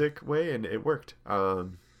the music way, and it worked.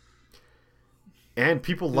 And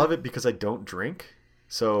people love it because I don't drink.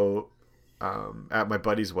 So at my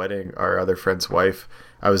buddy's wedding, our other friend's wife,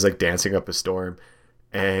 I was like dancing up a storm,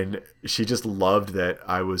 and she just loved that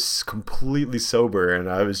I was completely sober and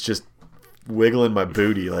I was just wiggling my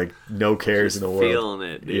booty like no cares in the world. Feeling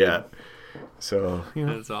it, dude. Yeah. So, you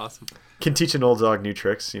know, that's awesome. Can teach an old dog new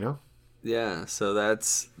tricks, you know? Yeah, so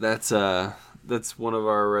that's one of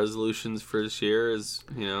our resolutions for this year is,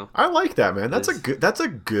 you know. I like that, man. That's a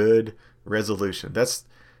good resolution.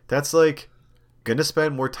 That's like gonna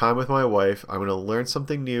spend more time with my wife. I'm gonna learn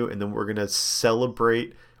something new, and then we're gonna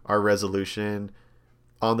celebrate our resolution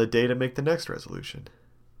on the day to make the next resolution.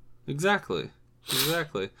 Exactly.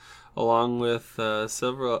 Along with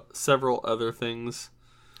several other things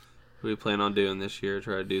we plan on doing this year.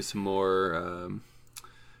 Try to do some more,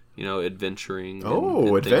 adventuring.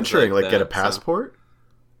 And adventuring, like get a passport.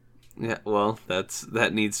 So, yeah, well,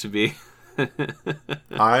 that needs to be.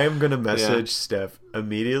 I'm gonna message Steph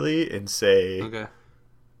immediately and say, okay,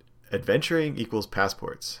 adventuring equals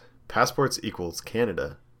passports. Passports equals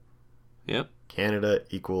Canada. Yep. Canada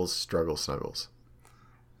equals struggle snuggles.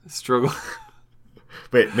 Struggle.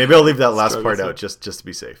 Wait, maybe I'll leave that last part out just to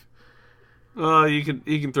be safe. Well, you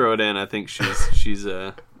can throw it in. I think she's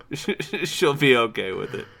she'll be okay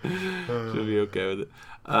with it. She'll be okay with it.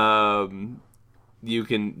 You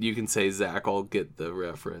can say, Zach, I'll get the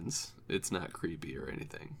reference. It's not creepy or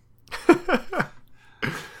anything.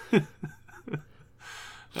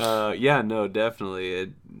 Yeah, no,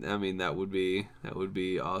 definitely. That would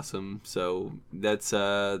be awesome. So that's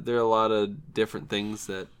there are a lot of different things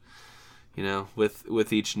that, you know,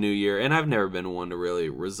 with each new year, and I've never been one to really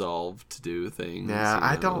resolve to do things. Yeah,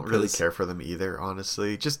 I don't really care for them either,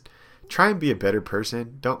 honestly. Just try and be a better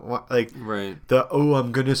person. Don't want right.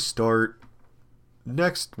 I'm gonna start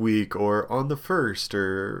next week or on the 1st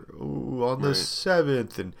or on the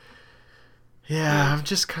 7th, and I'm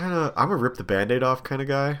just I'm a rip the Band-Aid off kind of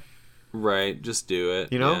guy. Right, just do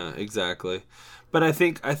it. You know? Yeah, exactly. But I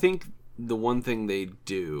think the one thing they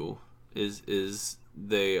do is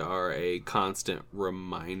they are a constant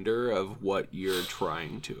reminder of what you're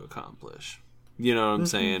trying to accomplish. You know what I'm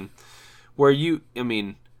saying? Where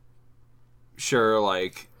sure,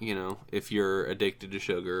 like, you know, if you're addicted to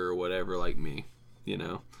sugar or whatever, like me, you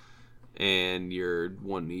know, and you're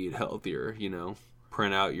wanting to eat healthier, you know,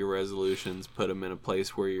 print out your resolutions, put them in a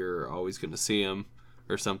place where you're always going to see them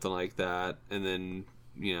or something like that, and then,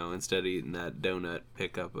 you know, instead of eating that donut,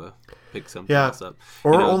 pick something else up.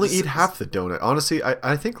 Or only eat half the donut. Honestly,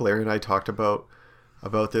 I think Larry and I talked about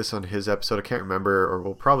this on his episode. I can't remember, or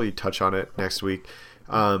we'll probably touch on it next week.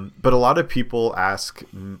 But a lot of people ask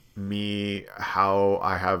me how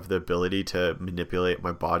I have the ability to manipulate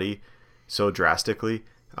my body so drastically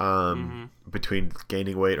between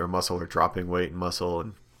gaining weight or muscle or dropping weight and muscle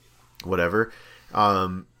and whatever.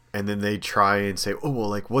 And then they try and say, oh, well,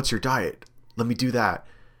 like, what's your diet? Let me do that.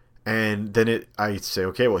 And then I say,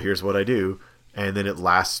 okay, well, here's what I do. And then it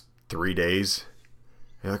lasts 3 days.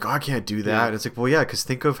 And you're like, oh, I can't do that. Yeah. And it's like, well, yeah, because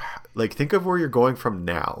think of where you're going from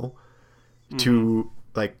now to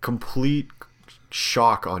like complete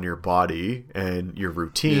shock on your body and your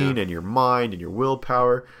routine and your mind and your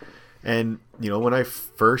willpower. And, you know, when I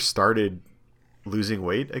first started losing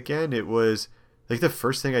weight again, it was like the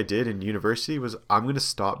first thing I did in university was I'm going to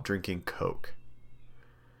stop drinking Coke.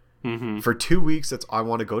 For 2 weeks, I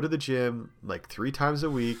want to go to the gym like 3 times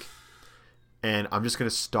a week, and I'm just going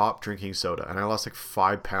to stop drinking soda. And I lost like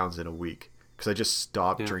 5 pounds in a week because I just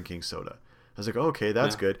stopped drinking soda. I was like, oh, okay,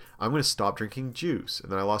 that's good. I'm going to stop drinking juice.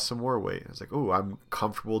 And then I lost some more weight. I was like, oh, I'm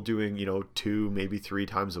comfortable doing, 2, maybe 3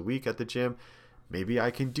 times a week at the gym. Maybe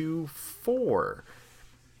I can do 4.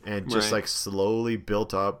 And just like slowly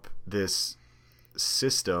built up this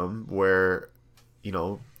system where,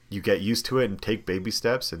 you get used to it and take baby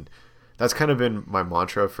steps. And that's kind of been my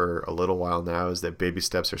mantra for a little while now, is that baby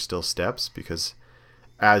steps are still steps, because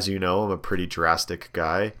as you know, I'm a pretty drastic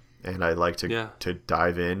guy and I like to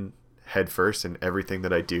dive in head first in everything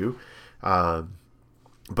that I do.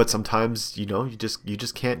 But sometimes, you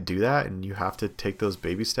just can't do that, and you have to take those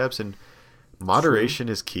baby steps, and moderation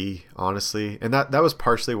is key, honestly. And that was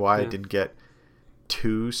partially why I didn't get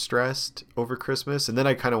too stressed over Christmas. And then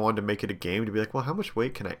I kind of wanted to make it a game to be like, well, how much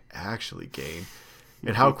weight can I actually gain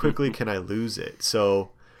and how quickly can I lose it?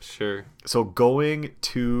 So going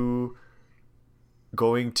to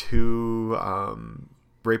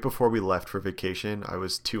right before we left for vacation, I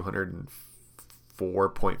was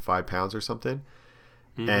 204.5 pounds or something,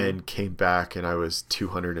 and came back and I was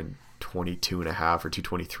 222 and a half or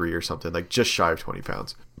 223 or something, like just shy of 20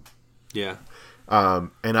 pounds. Yeah.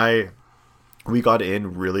 And we got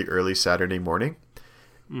in really early Saturday morning.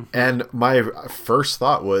 Mm-hmm. And my first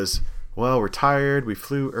thought was, well, we're tired. We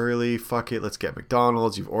flew early. Fuck it. Let's get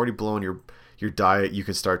McDonald's. You've already blown your diet. You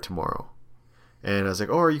can start tomorrow. And I was like,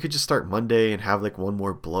 oh, or you could just start Monday and have like one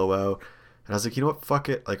more blowout. And I was like, you know what? Fuck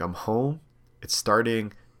it. Like, I'm home. It's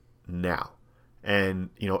starting now. And,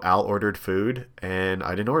 you know, Al ordered food and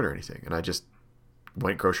I didn't order anything. And I just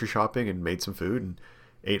went grocery shopping and made some food and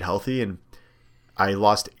ate healthy. And I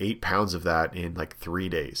lost 8 pounds of that in like 3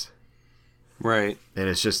 days. Right. And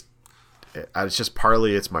it's just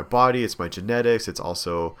partly it's my body, it's my genetics, it's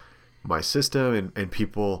also my system. And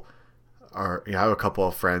people are, you know, I have a couple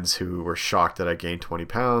of friends who were shocked that I gained 20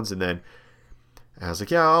 pounds. And I was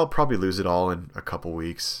like, yeah, I'll probably lose it all in a couple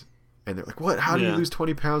weeks. And they're like, what? How do you lose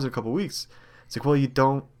 20 pounds in a couple weeks? It's like, well, you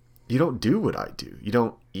don't do what I do. You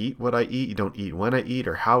don't eat what I eat. You don't eat when I eat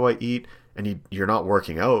or how I eat. And you're not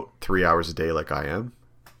working out 3 hours a day like I am.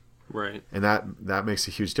 Right. And that makes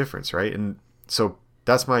a huge difference, right? And so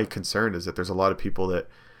that's my concern, is that there's a lot of people that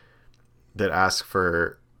ask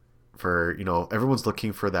for, you know, everyone's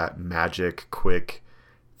looking for that magic quick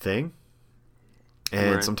thing.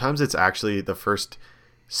 And sometimes it's actually the first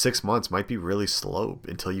 6 months might be really slow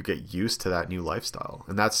until you get used to that new lifestyle.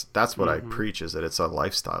 And that's what I preach, is that it's a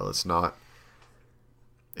lifestyle. It's not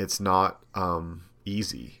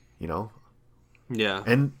easy, you know? Yeah.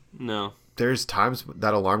 And no, there's times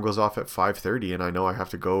that alarm goes off at 5:30 and I know I have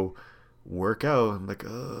to go work out. I'm like,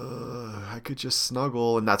 I could just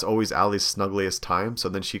snuggle. And that's always Allie's snuggliest time. So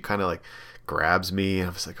then she kind of like grabs me and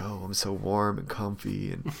I was like, oh, I'm so warm and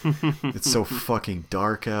comfy and it's so fucking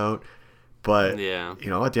dark out. But, yeah, you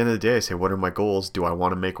know, at the end of the day, I say, what are my goals? Do I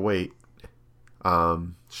want to make weight?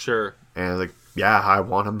 Sure. And I was like, yeah, I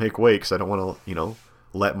want to make weight because I don't want to, you know,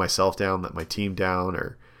 let myself down, let my team down,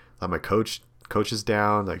 or let my coaches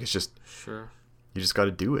down. Like, it's just, sure, you just got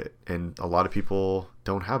to do it. And a lot of people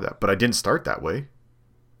don't have that. But I didn't start that way.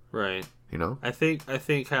 Right. You know? I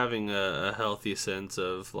think having a healthy sense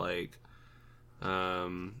of, like,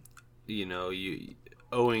 you know, you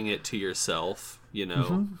owing it to yourself, you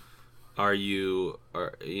know, are you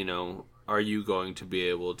going to be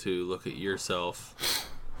able to look at yourself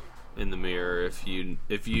in the mirror if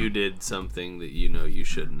you did something that you know you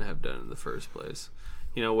shouldn't have done in the first place?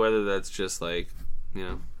 You know, whether that's just like, you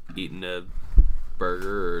know, eating a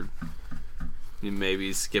burger or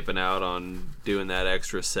maybe skipping out on doing that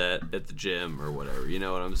extra set at the gym or whatever. You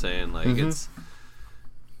know what I'm saying? Like, it's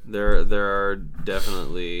there are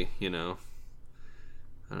definitely, you know,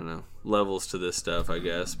 I don't know, levels to this stuff, I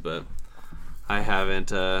guess, but I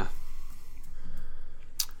haven't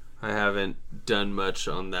done much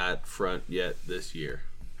on that front yet this year.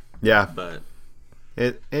 Yeah. But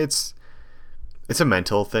it's a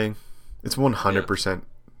mental thing. It's 100%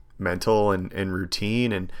 mental and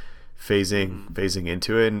routine and phasing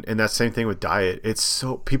into it. And that's the same thing with diet. It's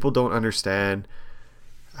so, people don't understand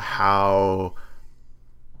how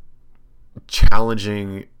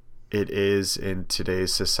challenging it is in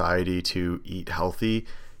today's society to eat healthy.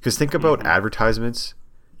 Because think about advertisements.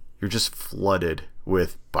 You're just flooded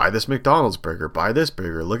with, buy this McDonald's burger, buy this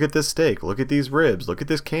burger, look at this steak, look at these ribs, look at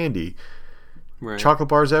this candy. Right. Chocolate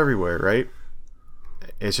bars everywhere, right?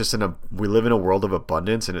 It's just we live in a world of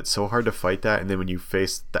abundance, and it's so hard to fight that. And then when you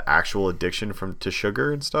face the actual addiction to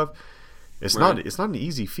sugar and stuff, it's not an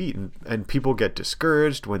easy feat. And people get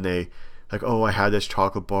discouraged when they, like, oh, I had this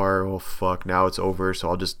chocolate bar, oh fuck, now it's over, so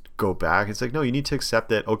I'll just go back. It's like, no, you need to accept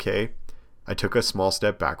that, okay, I took a small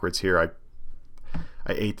step backwards here. I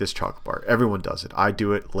ate this chocolate bar. Everyone does it. I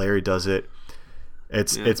do it. Larry does it.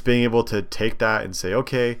 It's being able to take that and say,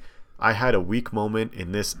 okay, I had a weak moment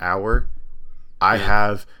in this hour. I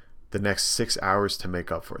have the next 6 hours to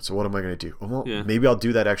make up for it. So what am I going to do? Well, maybe I'll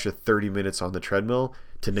do that extra 30 minutes on the treadmill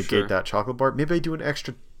to negate that chocolate bar. Maybe I do an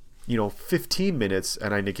extra, 15 minutes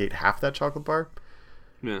and I negate half that chocolate bar.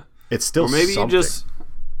 Yeah. It's still something.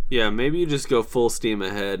 Maybe you just go full steam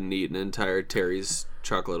ahead and eat an entire Terry's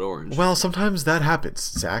chocolate orange. Well, sometimes that happens,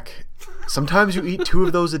 Zach. Sometimes you eat 2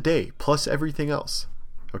 of those a day, plus everything else.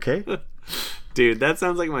 Okay? Dude, that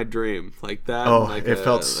sounds like my dream. Like that. Oh, like it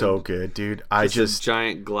felt so good, dude. I just a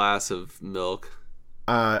giant glass of milk.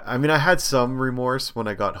 I mean, I had some remorse when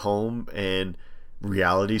I got home and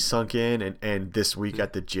reality sunk in, and this week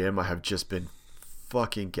at the gym, I have just been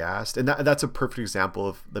fucking gassed. And that's a perfect example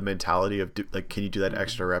of the mentality of, like, can you do that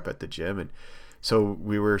extra rep at the gym? And so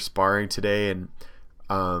we were sparring today, and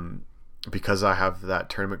because I have that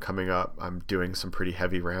tournament coming up, I'm doing some pretty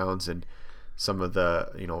heavy rounds, and some of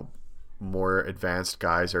the, more advanced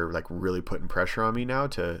guys are like really putting pressure on me now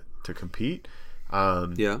to compete.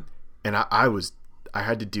 And I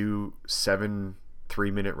had to do 7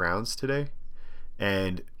 3-minute rounds today,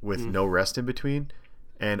 and with no rest in between.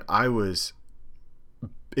 And I was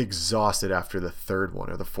exhausted after the third one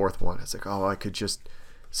or the fourth one. It's like, oh, I could just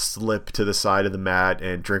slip to the side of the mat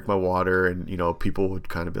and drink my water, and people would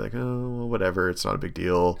kind of be like, oh, whatever, it's not a big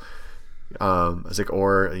deal. I was like,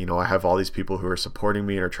 or I have all these people who are supporting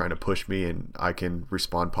me and are trying to push me, and I can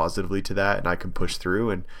respond positively to that, and I can push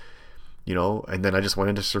through, and and then I just went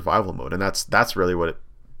into survival mode. And that's really what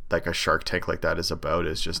like a Shark Tank like that is about,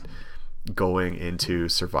 is just going into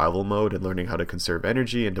survival mode and learning how to conserve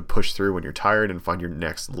energy and to push through when you're tired and find your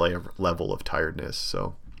next level of tiredness.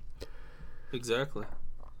 So exactly.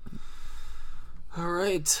 All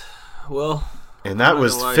right. Well, and that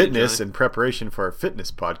was fitness in preparation for our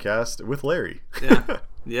fitness podcast with Larry.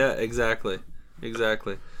 Yeah, exactly.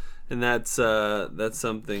 And that's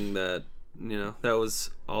something that, that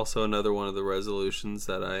was also another one of the resolutions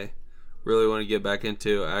that I really want to get back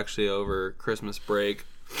into. Actually, over Christmas break,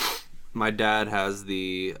 my dad has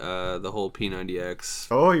the whole P90X.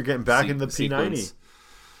 Oh, you're getting back into the P90.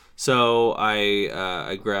 So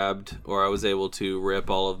I grabbed, or I was able to rip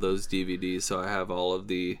all of those DVDs. So I have all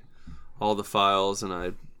the files, and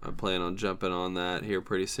I plan on jumping on that here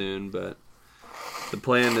pretty soon. But the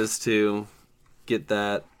plan is to get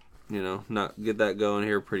that, not get that going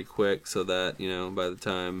here pretty quick, so that by the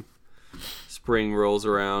time spring rolls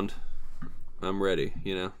around, I'm ready.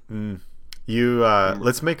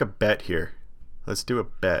 Let's make a bet here. Let's do a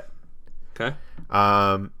bet. Okay.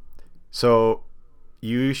 So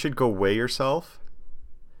you should go weigh yourself.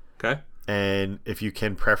 Okay. And if you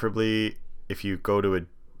can, preferably if you go to a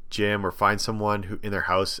gym or find someone who in their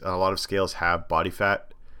house, a lot of scales have body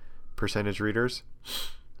fat percentage readers.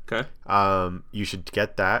 Okay. You should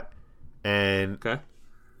get that. And okay.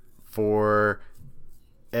 For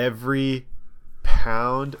every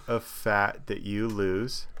pound of fat that you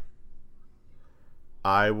lose,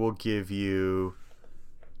 I will give you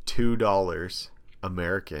 $2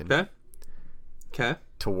 American. Okay.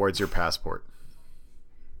 Towards your passport.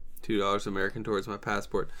 $2 American towards my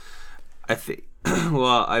passport. I think.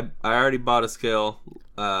 Well, I already bought a scale.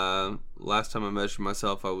 Last time I measured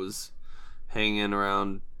myself, I was hanging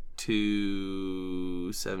around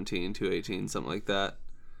 217, 218, something like that.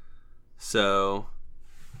 So,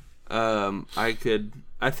 I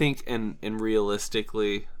think, and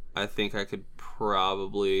realistically, I think I could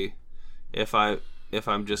probably, if I'm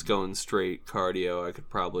just going straight cardio, I could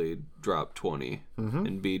probably drop 20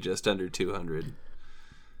 and be just under 200.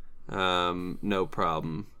 No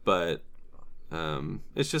problem. But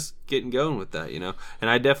it's just getting going with that, And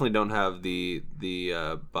I definitely don't have the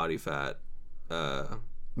body fat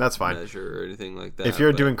that's fine measure or anything like that. If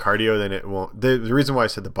you're doing cardio, then it won't. The reason why I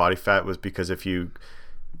said the body fat was because if you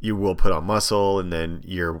will put on muscle, and then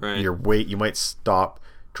your weight, you might stop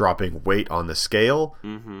dropping weight on the scale,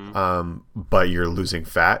 but you're losing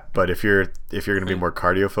fat. But if you're going to be more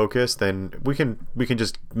cardio focused, then we can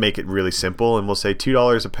just make it really simple, and we'll say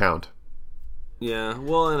 $2 a pound. Yeah,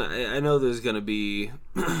 well, and I know there's going to be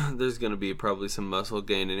probably some muscle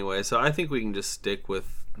gain anyway, so I think we can just stick with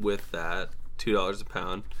that $2 a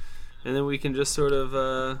pound, and then we can just sort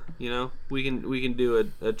of we can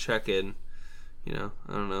do a check-in. I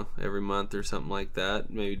don't know, every month or something like that.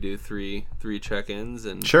 Maybe do three check-ins,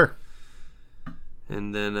 and sure,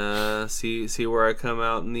 and then see where I come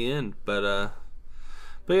out in the end. But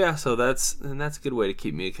yeah, so that's a good way to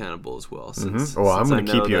keep me accountable as well. Since I'm going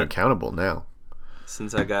to keep you accountable now.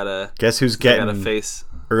 Since I gotta guess who's getting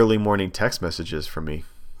early morning text messages from me.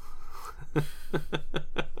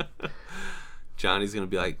 Johnny's gonna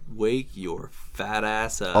be like, "Wake your fat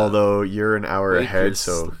ass up." Although you're an hour ahead,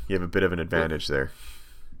 so you have a bit of an advantage there.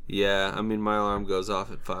 Yeah, I mean, my alarm goes off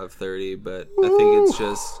at 5:30, but I think it's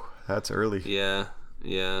just that's early. Yeah.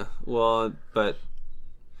 Well, but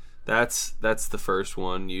that's the first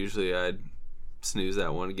one. Usually, I'd snooze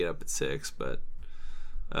that one and get up at 6, but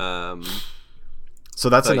so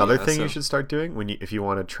that's another thing you should start doing if you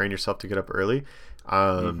want to train yourself to get up early.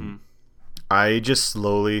 I just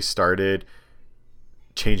slowly started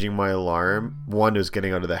changing my alarm. One is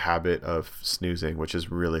getting out of the habit of snoozing, which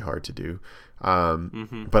is really hard to do.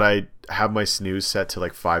 But I have my snooze set to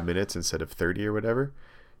like 5 minutes instead of 30 or whatever.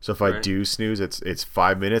 So if I do snooze, it's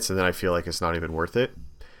 5 minutes, and then I feel like it's not even worth it.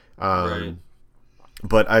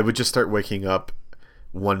 But I would just start waking up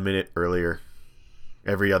 1 minute earlier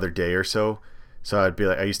every other day or so. So I'd be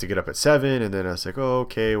like, I used to get up at 7, and then I was like, oh,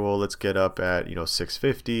 okay, well, let's get up at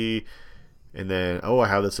 6:50. And then, I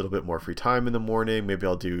have this little bit more free time in the morning. Maybe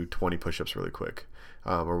I'll do 20 push-ups really quick,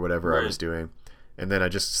 or whatever I was doing. And then I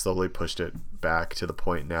just slowly pushed it back to the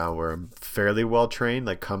point now where I'm fairly well trained.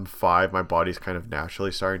 Like come 5, my body's kind of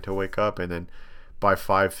naturally starting to wake up. And then by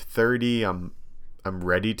 5:30, I'm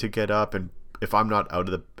ready to get up, and if I'm not out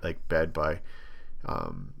of the bed by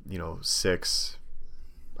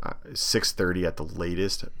 6:30 at the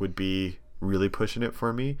latest would be really pushing it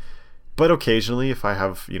for me. But occasionally, if I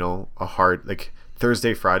have a hard, like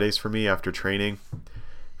Thursday, Fridays for me after training,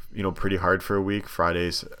 pretty hard for a week.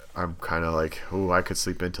 Fridays I'm kind of like, oh, I could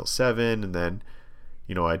sleep until 7, and then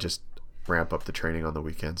I just ramp up the training on the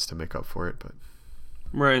weekends to make up for it. But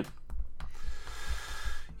right.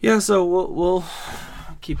 Yeah, so we'll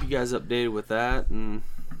keep you guys updated with that, and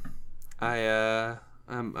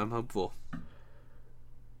I'm hopeful.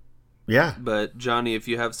 Yeah. But Johnny, if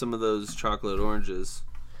you have some of those chocolate oranges,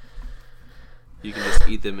 you can just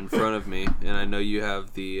eat them in front of me, and I know you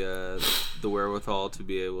have the wherewithal to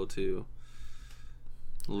be able to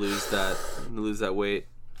lose that weight.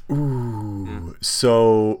 Ooh. Yeah.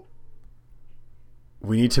 So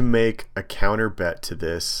we need to make a counter bet to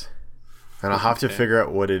this. And I'll have to figure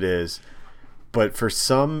out what it is. But for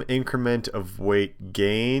some increment of weight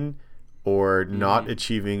gain or not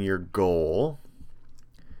achieving your goal,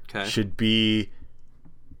 should be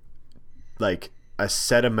like a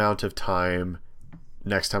set amount of time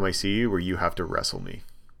next time I see you where you have to wrestle me.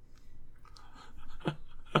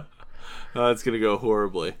 Oh, that's going to go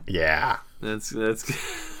horribly. Yeah. That's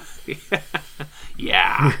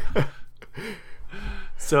yeah.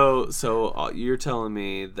 So you're telling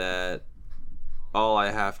me that all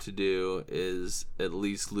I have to do is at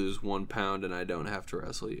least lose 1 pound and I don't have to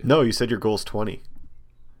wrestle you. No, you said your goal's 20.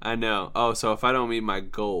 I know. Oh, so if I don't meet my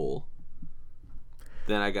goal,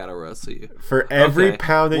 then I gotta wrestle you. For every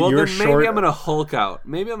pound that you're short... Maybe I'm gonna Hulk out.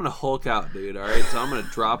 Dude, alright? So I'm gonna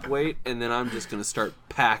drop weight and then I'm just gonna start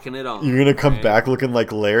packing it on. You're gonna come back looking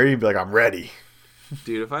like Larry and be like, I'm ready.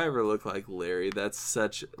 Dude, if I ever look like Larry, that's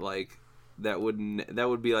such, like... That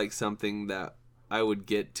would be like something that I would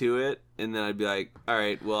get to it, and then I'd be like, all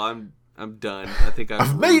right, well, I'm done. I think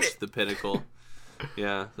I've reached the pinnacle.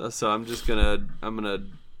 Yeah, so I'm gonna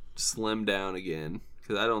slim down again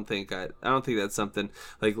because I don't think that's something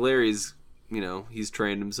like Larry's. He's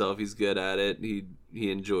trained himself. He's good at it.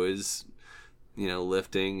 He enjoys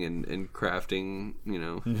lifting and crafting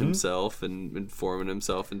himself and forming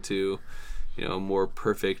himself into a more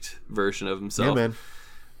perfect version of himself. Yeah, man.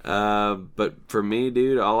 But for me,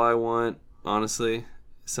 dude, all I want, honestly,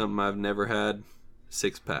 something I've never had,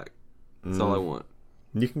 6-pack. That's all I want.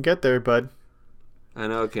 You can get there, bud. I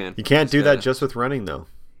know I can. You can't do that just with running, though.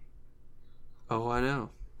 Oh, I know.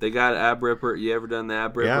 They got Ab Ripper. You ever done the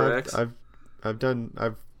Ab Ripper X? I've done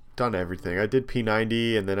everything. I did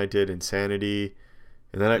P90, and then I did Insanity,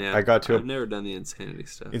 and then I got to. I've never done the Insanity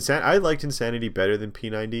stuff. I liked Insanity better than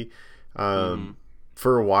P90.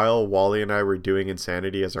 For a while, Wally and I were doing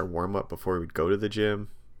Insanity as our warm-up before we'd go to the gym.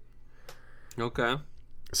 Okay.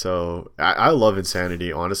 So I love Insanity,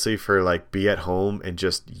 honestly, for like be at home and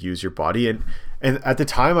just use your body. And at the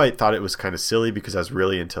time I thought it was kind of silly because I was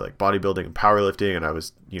really into like bodybuilding and powerlifting, and I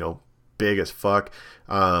was, big as fuck.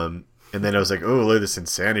 And then I was like, oh, look at this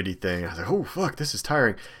Insanity thing. I was like, oh, fuck, this is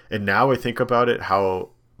tiring. And now I think about it, how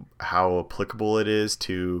applicable it is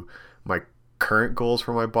to my current goals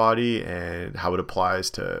for my body and how it applies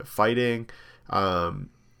to fighting.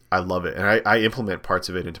 I love it. And I implement parts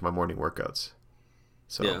of it into my morning workouts.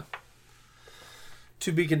 So yeah.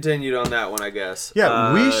 To be continued on that one, I guess.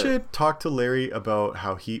 Yeah, we should talk to Larry about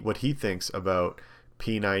what he thinks about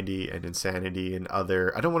P90 and Insanity and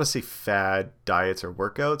other, I don't want to say fad diets or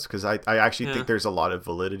workouts, because I actually think there's a lot of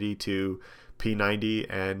validity to P90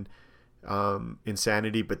 and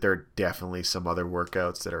Insanity, but there are definitely some other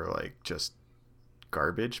workouts that are like just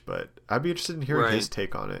garbage. But I'd be interested in hearing his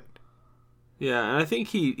take on it. Yeah, and I think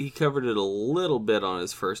he covered it a little bit on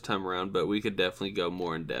his first time around, but we could definitely go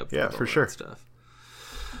more in depth. Yeah, for sure. Stuff.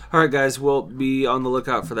 All right, guys, we'll be on the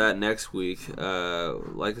lookout for that next week.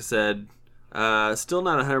 Like I said, still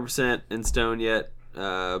not 100% in stone yet,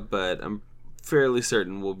 but I'm fairly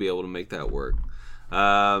certain we'll be able to make that work.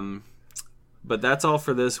 But that's all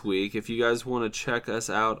for this week. If you guys want to check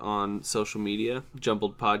us out on social media,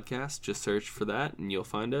 Jumbled Podcast, just search for that and you'll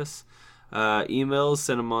find us. Emails,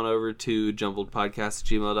 send them on over to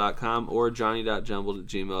jumbledpodcast@gmail.com or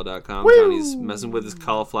johnny.jumbled@gmail.com. Woo! Johnny's messing with his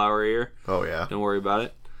cauliflower ear. Oh, yeah. Don't worry about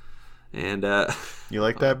it. And you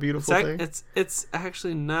like that beautiful thing? It's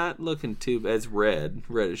actually not looking too bad. It's red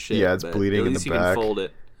as shit. Yeah, it's bleeding in the back. At least you can fold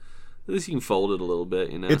it. At least you can fold it a little bit,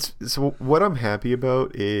 So what I'm happy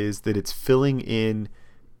about is that it's filling in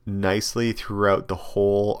nicely throughout the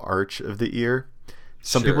whole arch of the ear.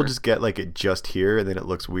 Some people just get like it just here and then it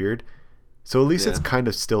looks weird. So at least it's kind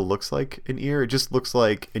of still looks like an ear. It just looks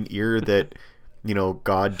like an ear that,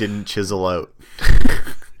 God didn't chisel out.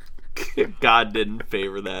 God didn't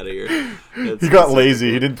favor that here. He got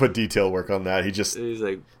lazy. He didn't put detail work on that. He's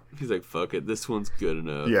like, fuck it. This one's good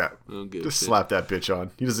enough. Yeah. Just slap that bitch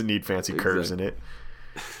on. He doesn't need fancy curves in it.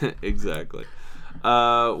 Exactly.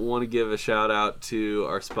 Want to give a shout out to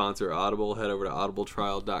our sponsor Audible. Head over to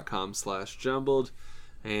audibletrial.com/jumbled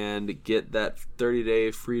and get that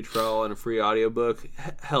 30-day free trial and a free audiobook.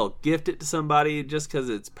 Hell, gift it to somebody. Just because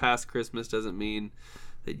it's past Christmas doesn't mean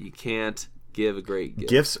that you can't give a great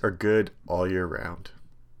gift. Gifts are good all year round.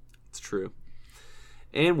 It's true.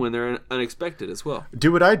 And when they're unexpected as well.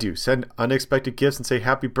 Do what I do. Send unexpected gifts and say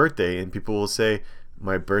happy birthday. And people will say,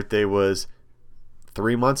 my birthday was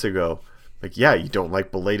 3 months ago. Like, yeah, you don't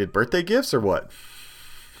like belated birthday gifts or what?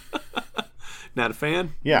 Not a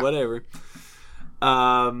fan? Yeah. Whatever.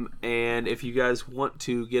 And if you guys want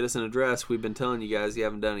to get us an address, we've been telling you guys, you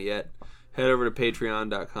haven't done it yet, head over to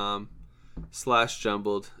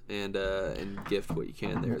patreon.com/jumbled and gift what you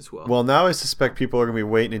can there as well. Well, now I suspect people are going to be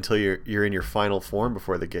waiting until you're in your final form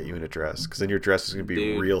before they get you an address, because then your dress is going to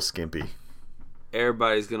be real skimpy.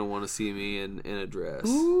 Everybody's going to want to see me in a dress.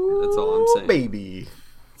 Ooh, that's all I'm saying. Baby.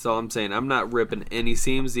 That's all I'm saying. I'm not ripping any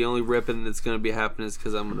seams. The only ripping that's going to be happening is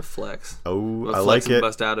because I'm going to flex. Oh, I like it.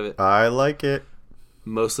 Bust out of it. I like it.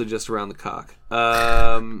 Mostly just around the cock.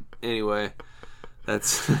 Anyway,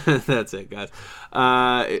 that's it, guys.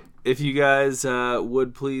 If you guys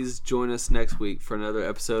would please join us next week for another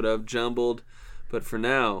episode of Jumbled. But for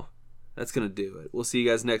now, that's going to do it. We'll see you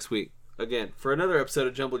guys next week. Again, for another episode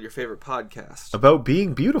of Jumbled, your favorite podcast. About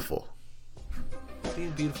being beautiful.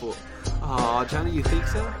 Being beautiful. Aw, Johnny, you think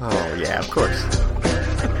so? Oh, yeah, of course.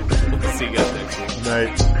 We'll see you guys next week.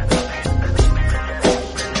 Night.